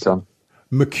comes in a red can.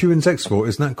 McEwen's Export,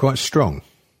 isn't that quite strong?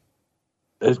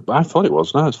 I thought it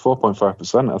was. No, it's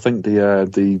 4.5%. I think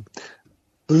the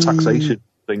taxation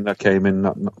thing that came in,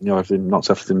 everything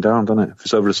knocks everything down, doesn't it? If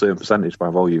it's over a certain percentage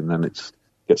by volume, then it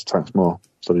gets taxed more.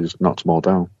 So it just knocks more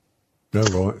down. Oh,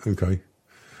 right, okay.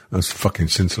 That's fucking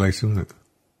scintillating, isn't it?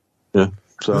 Yeah.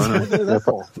 So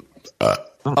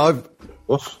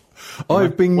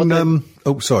I've been.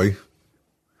 Sorry.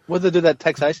 What did they do that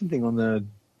taxation thing on the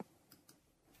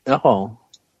alcohol?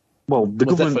 Well, the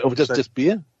government or just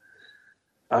beer.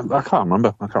 I can't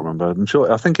remember. I'm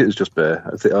sure. I think it was just beer.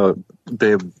 I think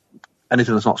beer,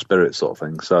 anything that's not spirit sort of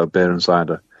thing. So beer and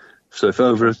cider. So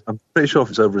I'm pretty sure if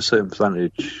it's over a certain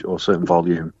percentage or a certain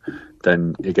volume,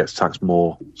 then it gets taxed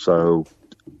more. So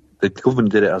the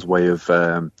government did it as a way of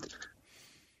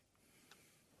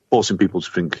forcing people to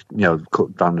drink,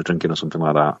 cut down the drinking or something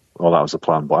like that. Or that was the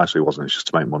plan, but actually it wasn't. It's just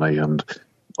to make money. And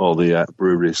all the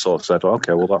breweries sort of said,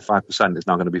 okay, well that 5% is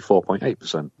now going to be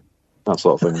 4.8%. That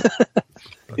sort of thing.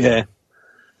 Yeah.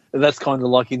 That's kind of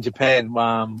like in Japan,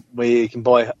 where you can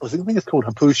buy, I think it's called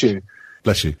Hapushu.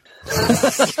 Bless you.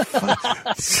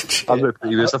 I'm a bit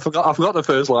previous. I forgot the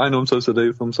first line I'm supposed to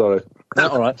do. I'm sorry. No,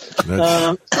 all right.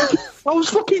 I was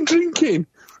fucking drinking.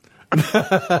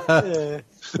 Yeah.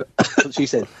 That's what she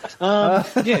said.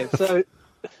 So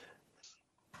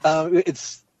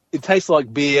it tastes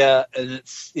like beer, and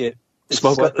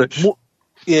smells like fish.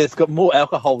 It's got more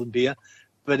alcohol than beer,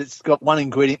 but it's got one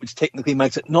ingredient which technically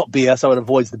makes it not beer, so it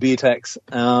avoids the beer tax.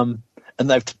 And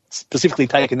they've specifically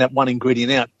taken that one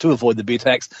ingredient out to avoid the beer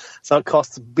tax, so it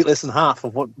costs a bit less than half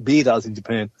of what beer does in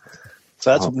Japan.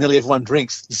 So that's what nearly everyone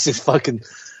drinks. It's just fucking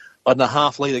I don't know,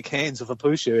 half-litre cans of a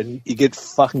Pusha, and you get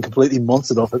fucking completely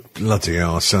monstered off it. Bloody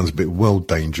hell, sounds a bit well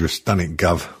dangerous, doesn't it,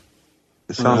 Gov?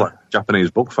 It sounds like Japanese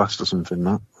Buckfast or something,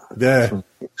 that. Yeah.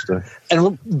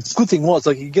 And the good thing was,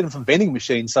 like, you get them from vending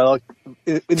machines. So, like,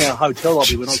 in our hotel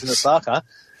lobby when I was in Osaka,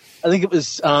 I think it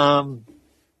was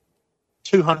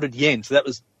 200 yen. So that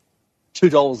was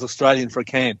 $2 Australian for a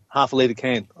can, half a litre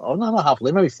can. Oh, no, not half a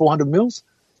litre, maybe 400 mils.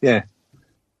 Yeah.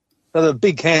 So the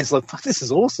big cans, like, fuck, this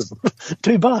is awesome.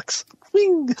 $2.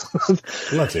 Wing.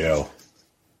 Bloody hell.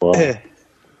 Wow. Yeah.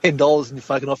 $10 and you're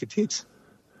fucking off your tits.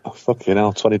 Oh, fucking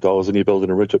hell, $20 and you're building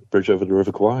a bridge over the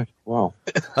River Kwai. Wow.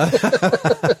 Oh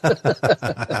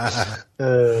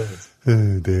dear,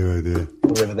 oh dear.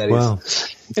 Whatever that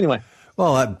is. Anyway.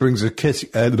 Well, that brings us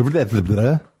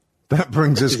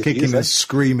kicking and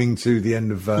screaming to the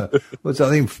end of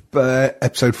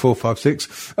episode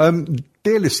 456.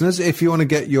 Dear listeners, if you want to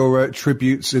get your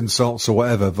tributes, insults, or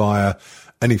whatever via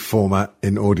any format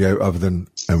in audio other than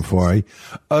M4A,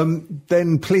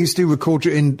 then please do record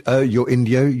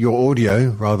your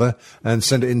audio, and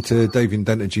send it into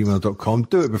daviandent@gmail.com.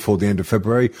 Do it before the end of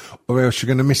February, or else you're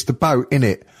going to miss the boat,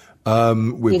 innit?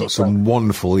 We've got some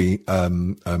wonderful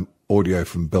audio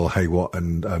from Bill Haywatt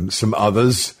and some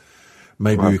others.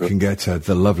 Maybe we can get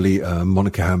the lovely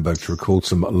Monica Hamburg to record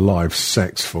some live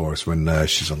sex for us when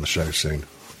she's on the show soon.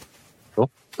 Cool.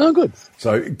 Oh, good.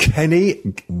 So, Kenny,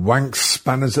 wank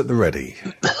spanners at the ready.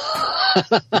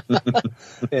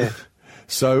 Yeah.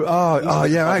 So,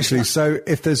 yeah, actually, so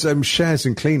if there's shares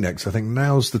in Kleenex, I think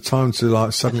now's the time to,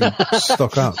 like, suddenly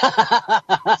stock up.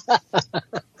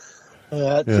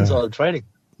 That's insider trading.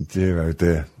 Dear, oh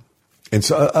dear.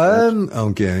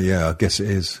 Yeah, I guess it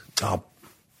is. Oh,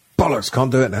 bollocks,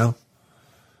 can't do it now.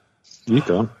 You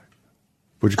can't.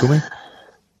 What'd you call me?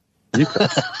 You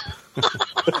can't.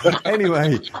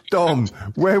 Anyway, Dom,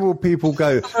 where will people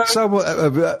go?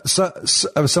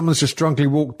 Someone's just drunkenly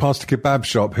walked past a kebab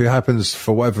shop who happens,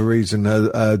 for whatever reason,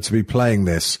 to be playing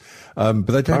this, but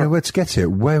they don't know where to get it.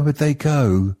 Where would they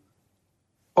go?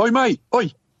 Oi, mate.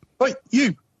 Oi,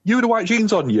 you. You with the white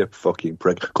jeans on, you fucking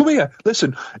prick. Come here.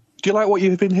 Listen, do you like what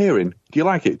you've been hearing? Do you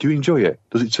like it? Do you enjoy it?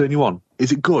 Does it turn you on?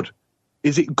 Is it good?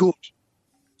 Is it good?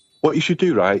 What you should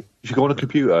do, right, you should go on a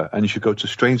computer and you should go to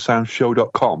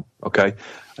strangesoundshow.com, okay?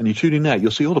 And you tune in there.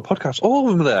 You'll see all the podcasts. All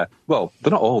of them are there. Well,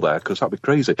 they're not all there because that'd be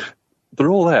crazy.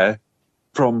 They're all there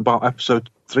from about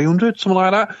episode 300, something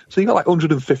like that. So you got like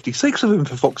 156 of them,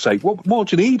 for fuck's sake. What more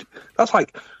do you need? That's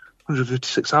like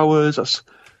 156 hours.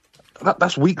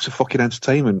 That's weeks of fucking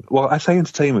entertainment. Well, I say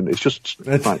entertainment, it's just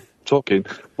like talking,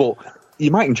 but you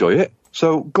might enjoy it.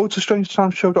 So go to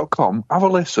strangesoundshow.com, have a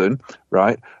listen,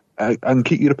 right, and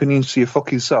keep your opinions to your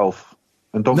fucking self,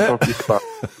 and don't talk about.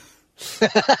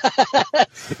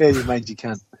 Yeah, you mean you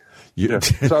can. Yeah, is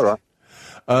that right?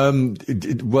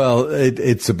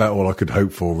 It's about all I could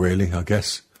hope for, really, I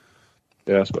guess.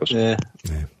 Yeah, I suppose. Yeah.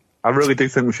 I really do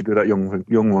think we should do that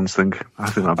young ones thing. I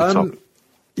think that'd be top.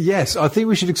 Yes, I think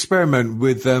we should experiment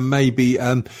with maybe,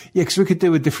 because we could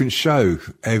do a different show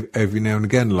every now and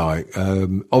again. Like,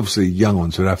 obviously, Young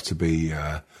Ones would have to be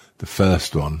the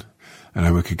first one, and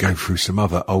then we could go through some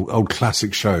other old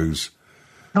classic shows.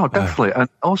 No, definitely, and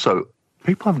also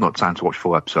people haven't got time to watch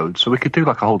full episodes, so we could do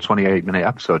like a whole 28-minute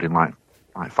episode in like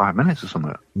 5 minutes or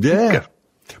something. Yeah.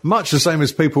 Much the same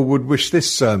as people would wish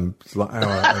this hour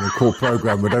and a core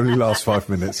program would only last 5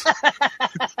 minutes.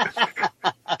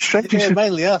 Yeah,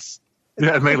 mainly us.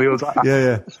 Yeah, mainly us.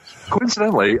 Yeah.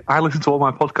 Coincidentally, I listen to all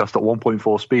my podcasts at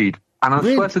 1.4 speed, and I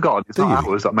swear to God, it's not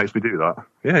hours that makes me do that.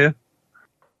 Yeah.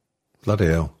 Bloody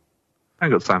hell. I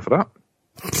ain't got time for that.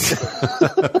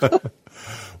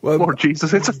 Well, Lord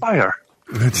Jesus, it's a fire.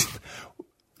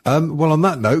 Well, on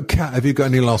that note, Kat, have you got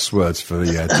any last words for the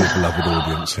dear beloved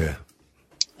audience here?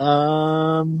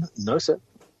 No, sir.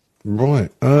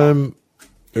 Right. Who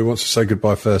wants to say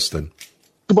goodbye first, then?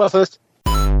 Goodbye first.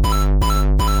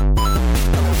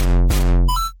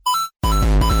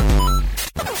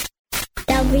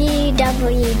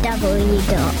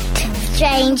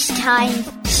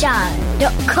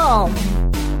 www.strangetimeshow.com.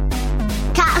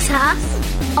 Catch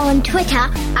us on Twitter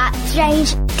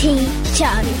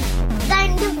 @StrangeTShow.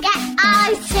 Don't forget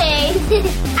iTunes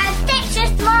and Stitcher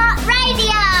Smart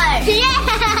Radio.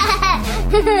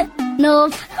 Yeah!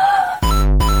 North